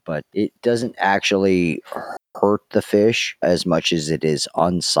it, but it doesn't actually hurt the fish as much as it is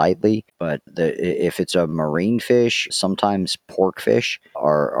unsightly. But if it's a marine fish, sometimes pork fish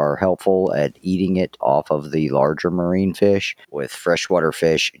are helpful at eating it off of the larger marine fish. With freshwater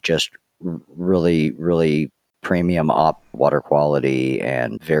fish, just really, really premium op water quality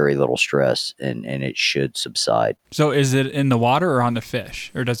and very little stress, and it should subside. So is it in the water or on the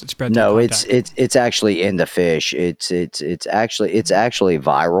fish, or does it spread? No, through it's contact? it's actually in the fish. It's actually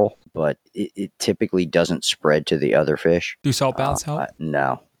viral, but it typically doesn't spread to the other fish. Do salt baths help?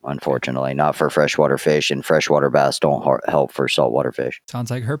 No, unfortunately, not for freshwater fish, and freshwater bass don't help for saltwater fish.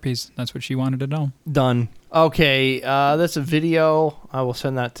 Sounds like herpes. That's what she wanted to know. Done. Okay, that's a video. I will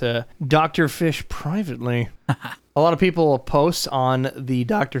send that to Dr. Fish privately. A lot of people post on the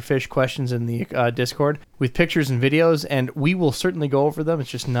Dr. Fish questions in the Discord with pictures and videos, and we will certainly go over them. It's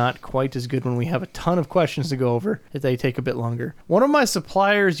just not quite as good when we have a ton of questions to go over. They take a bit longer. One of my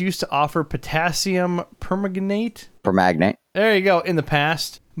suppliers used to offer potassium permanganate. Permagnate. There you go, in the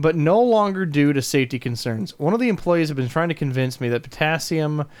past, but no longer due to safety concerns. One of the employees have been trying to convince me that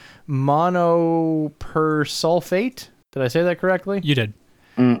potassium monopersulfate, did I say that correctly? You did.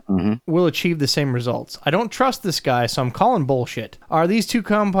 Mm-hmm. Will achieve the same results. I don't trust this guy, so I'm calling bullshit. Are these two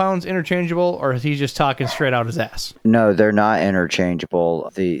compounds interchangeable, or is he just talking straight out his ass? No, they're not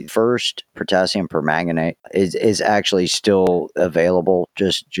interchangeable. The first potassium permanganate is actually still available.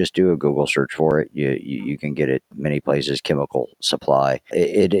 Just do a Google search for it. You can get it many places. Chemical Supply.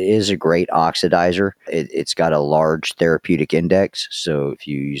 It is a great oxidizer. It's got a large therapeutic index, so if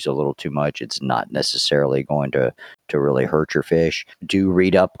you use a little too much, it's not necessarily going to really hurt your fish. Do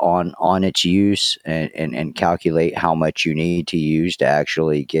read up on its use and calculate how much you need to use to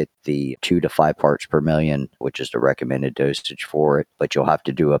actually get the 2 to 5 parts per million, which is the recommended dosage for it. But you'll have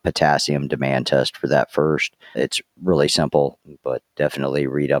to do a potassium demand test for that first. It's really simple, but definitely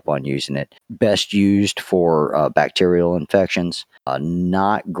read up on using it. Best used for bacterial infections.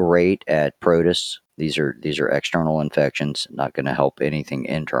 Not great at protists. These are external infections, not going to help anything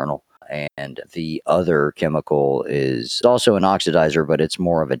internal. And the other chemical is also an oxidizer, but it's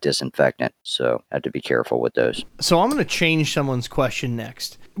more of a disinfectant. So have to be careful with those. So I'm going to change someone's question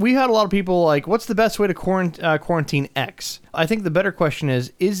next. We had a lot of people like, what's the best way to quarantine X? I think the better question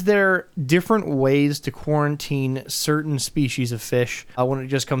is there different ways to quarantine certain species of fish when it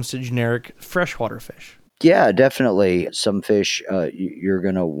just comes to generic freshwater fish? Yeah, definitely. Some fish you're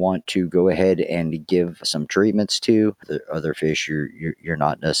going to want to go ahead and give some treatments to. The other fish you're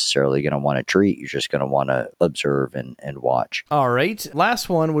not necessarily going to want to treat. You're just going to want to observe and watch. All right. Last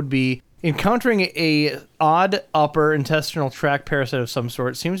one would be encountering a odd upper intestinal tract parasite of some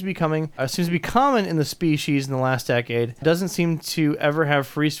sort seems to be common in the species in the last decade. Doesn't seem to ever have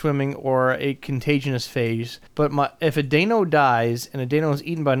free swimming or a contagious phase. But if a dano dies and a dano is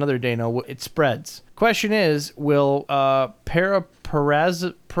eaten by another dano, it spreads. Question is, will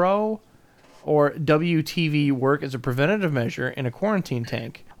Paraparazipro or WTV work as a preventative measure in a quarantine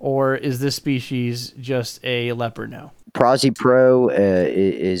tank? Or is this species just a leopard now? Prozipro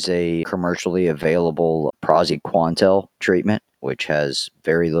is a commercially available praziquantel treatment, which has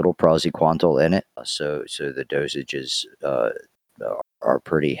very little praziquantel in it. So the dosages are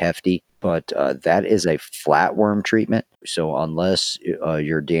pretty hefty. But that is a flatworm treatment. So unless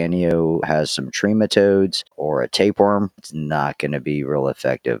your Danio has some trematodes or a tapeworm, it's not going to be real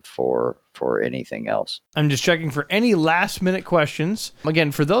effective for anything else. I'm just checking for any last-minute questions.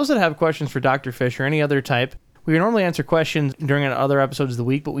 Again, for those that have questions for Dr. Fish or any other type, we normally answer questions during other episodes of the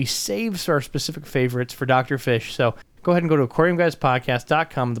week, but we save our specific favorites for Dr. Fish. So go ahead and go to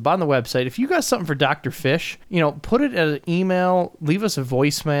aquariumguyspodcast.com, at the bottom of the website. If you got something for Dr. Fish, put it as an email, leave us a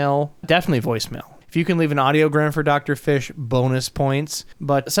voicemail, definitely voicemail. If you can leave an audiogram for Dr. Fish, bonus points.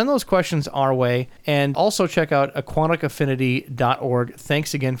 But send those questions our way. And also check out aquaticaffinity.org.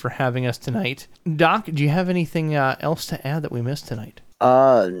 Thanks again for having us tonight. Doc, do you have anything else to add that we missed tonight?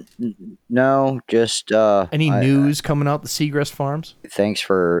 No, just any news coming out the Seagrass Farms? Thanks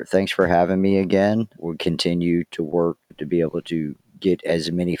for having me again. We'll continue to work to be able to get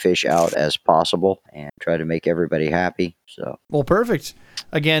as many fish out as possible and try to make everybody happy. So, well, perfect.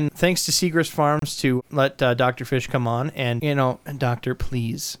 Again, thanks to Seagrass Farms to let Dr. Fish come on. And, Doctor,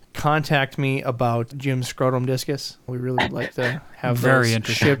 please contact me about Jim's scrotum discus. We really would like to have those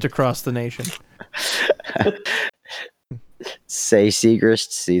shipped across the nation. Say Seagrass,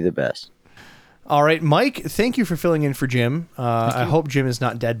 see the best. All right, Mike, thank you for filling in for Jim. I hope Jim is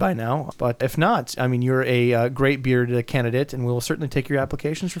not dead by now. But if not, you're a great beard candidate, and we'll certainly take your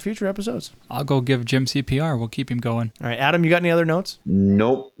applications for future episodes. I'll go give Jim CPR. We'll keep him going. All right, Adam, you got any other notes?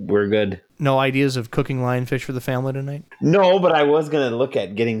 Nope, we're good. No ideas of cooking lionfish for the family tonight? No, but I was going to look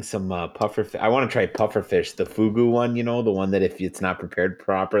at getting some pufferfish. I want to try pufferfish, the fugu one, the one that if it's not prepared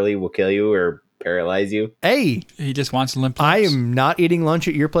properly will kill you or paralyze you. Hey! He just wants limp lips. I am not eating lunch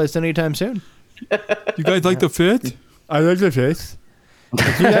at your place anytime soon. You guys like the fit? I like the fit.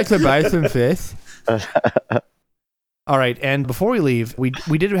 Would you like to buy some fish? All right, and before we leave, we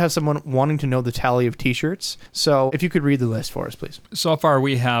did have someone wanting to know the tally of T-shirts. So if you could read the list for us, please. So far,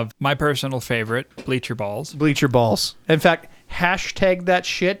 we have my personal favorite, Bleacher Balls. Bleacher Balls. In fact, hashtag that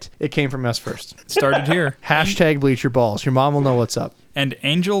shit. It came from us first. Started here. Hashtag Bleacher Balls. Your mom will know what's up. And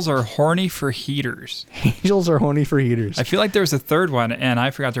Angels Are Horny for Heaters. Angels Are Horny for Heaters. I feel like there was a third one, and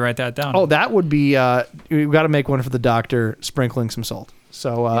I forgot to write that down. Oh, that would be, we've got to make one for the doctor sprinkling some salt.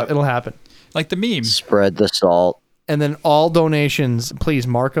 So it'll happen. Like the meme. Spread the salt. And then all donations, please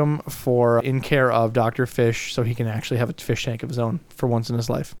mark them for in care of Dr. Fish so he can actually have a fish tank of his own for once in his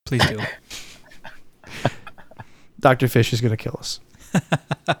life. Please do. Dr. Fish is going to kill us.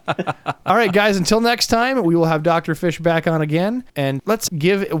 All right, guys, until next time, we will have Dr. Fish back on again. And let's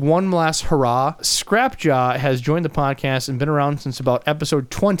give one last hurrah. Scrapjaw has joined the podcast and been around since about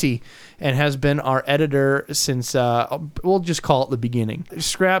episode 20 and has been our editor since, we'll just call it the beginning.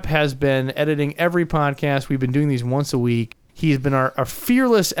 Scrap has been editing every podcast. We've been doing these once a week. He's been our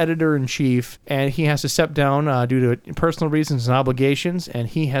fearless editor-in-chief, and he has to step down due to personal reasons and obligations, and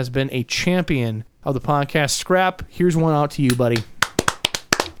he has been a champion of the podcast. Scrap, here's one out to you, buddy.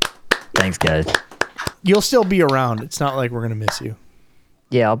 Thanks, guys. You'll still be around. It's not like we're going to miss you.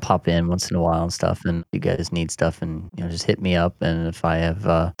 Yeah, I'll pop in once in a while and stuff, and you guys need stuff, and just hit me up. And if I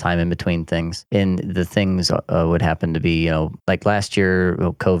have time in between things, and the things would happen to be, like last year,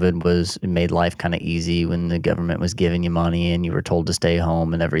 COVID it made life kind of easy when the government was giving you money and you were told to stay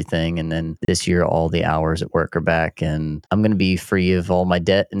home and everything. And then this year, all the hours at work are back, and I'm going to be free of all my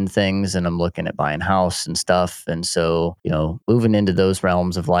debt and things, and I'm looking at buying a house and stuff. And so, moving into those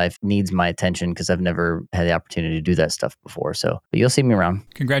realms of life needs my attention because I've never had the opportunity to do that stuff before. So, but you'll see me around.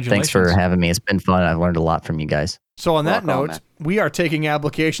 Congratulations. Thanks for having me. It's been fun. I've learned a lot from you guys. So on that Welcome, note, man. we are taking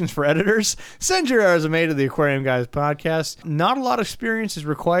applications for editors. Send your resume to the Aquarium Guys podcast. Not a lot of experience is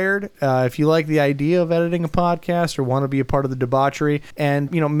required. If you like the idea of editing a podcast or want to be a part of the debauchery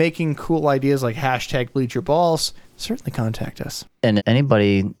and, making cool ideas like hashtag Bleacher Balls, certainly contact us. And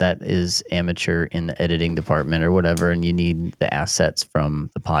anybody that is amateur in the editing department or whatever, and you need the assets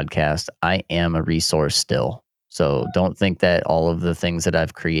from the podcast, I am a resource still. So don't think that all of the things that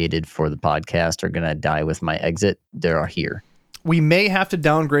I've created for the podcast are going to die with my exit. They are here. We may have to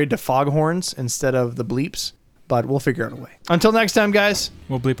downgrade to foghorns instead of the bleeps, but we'll figure out a way. Until next time, guys.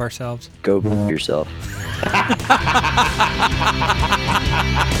 We'll bleep ourselves. Go yourself.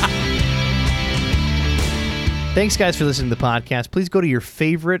 Thanks, guys, for listening to the podcast. Please go to your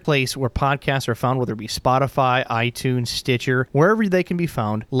favorite place where podcasts are found, whether it be Spotify, iTunes, Stitcher, wherever they can be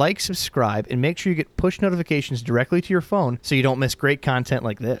found. Like, subscribe, and make sure you get push notifications directly to your phone so you don't miss great content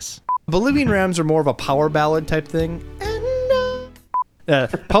like this. Bolivian Rams are more of a power ballad type thing.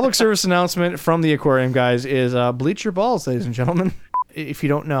 Public service announcement from the Aquarium Guys is bleach your balls, ladies and gentlemen. If you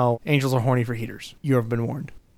don't know, angels are horny for heaters. You have been warned.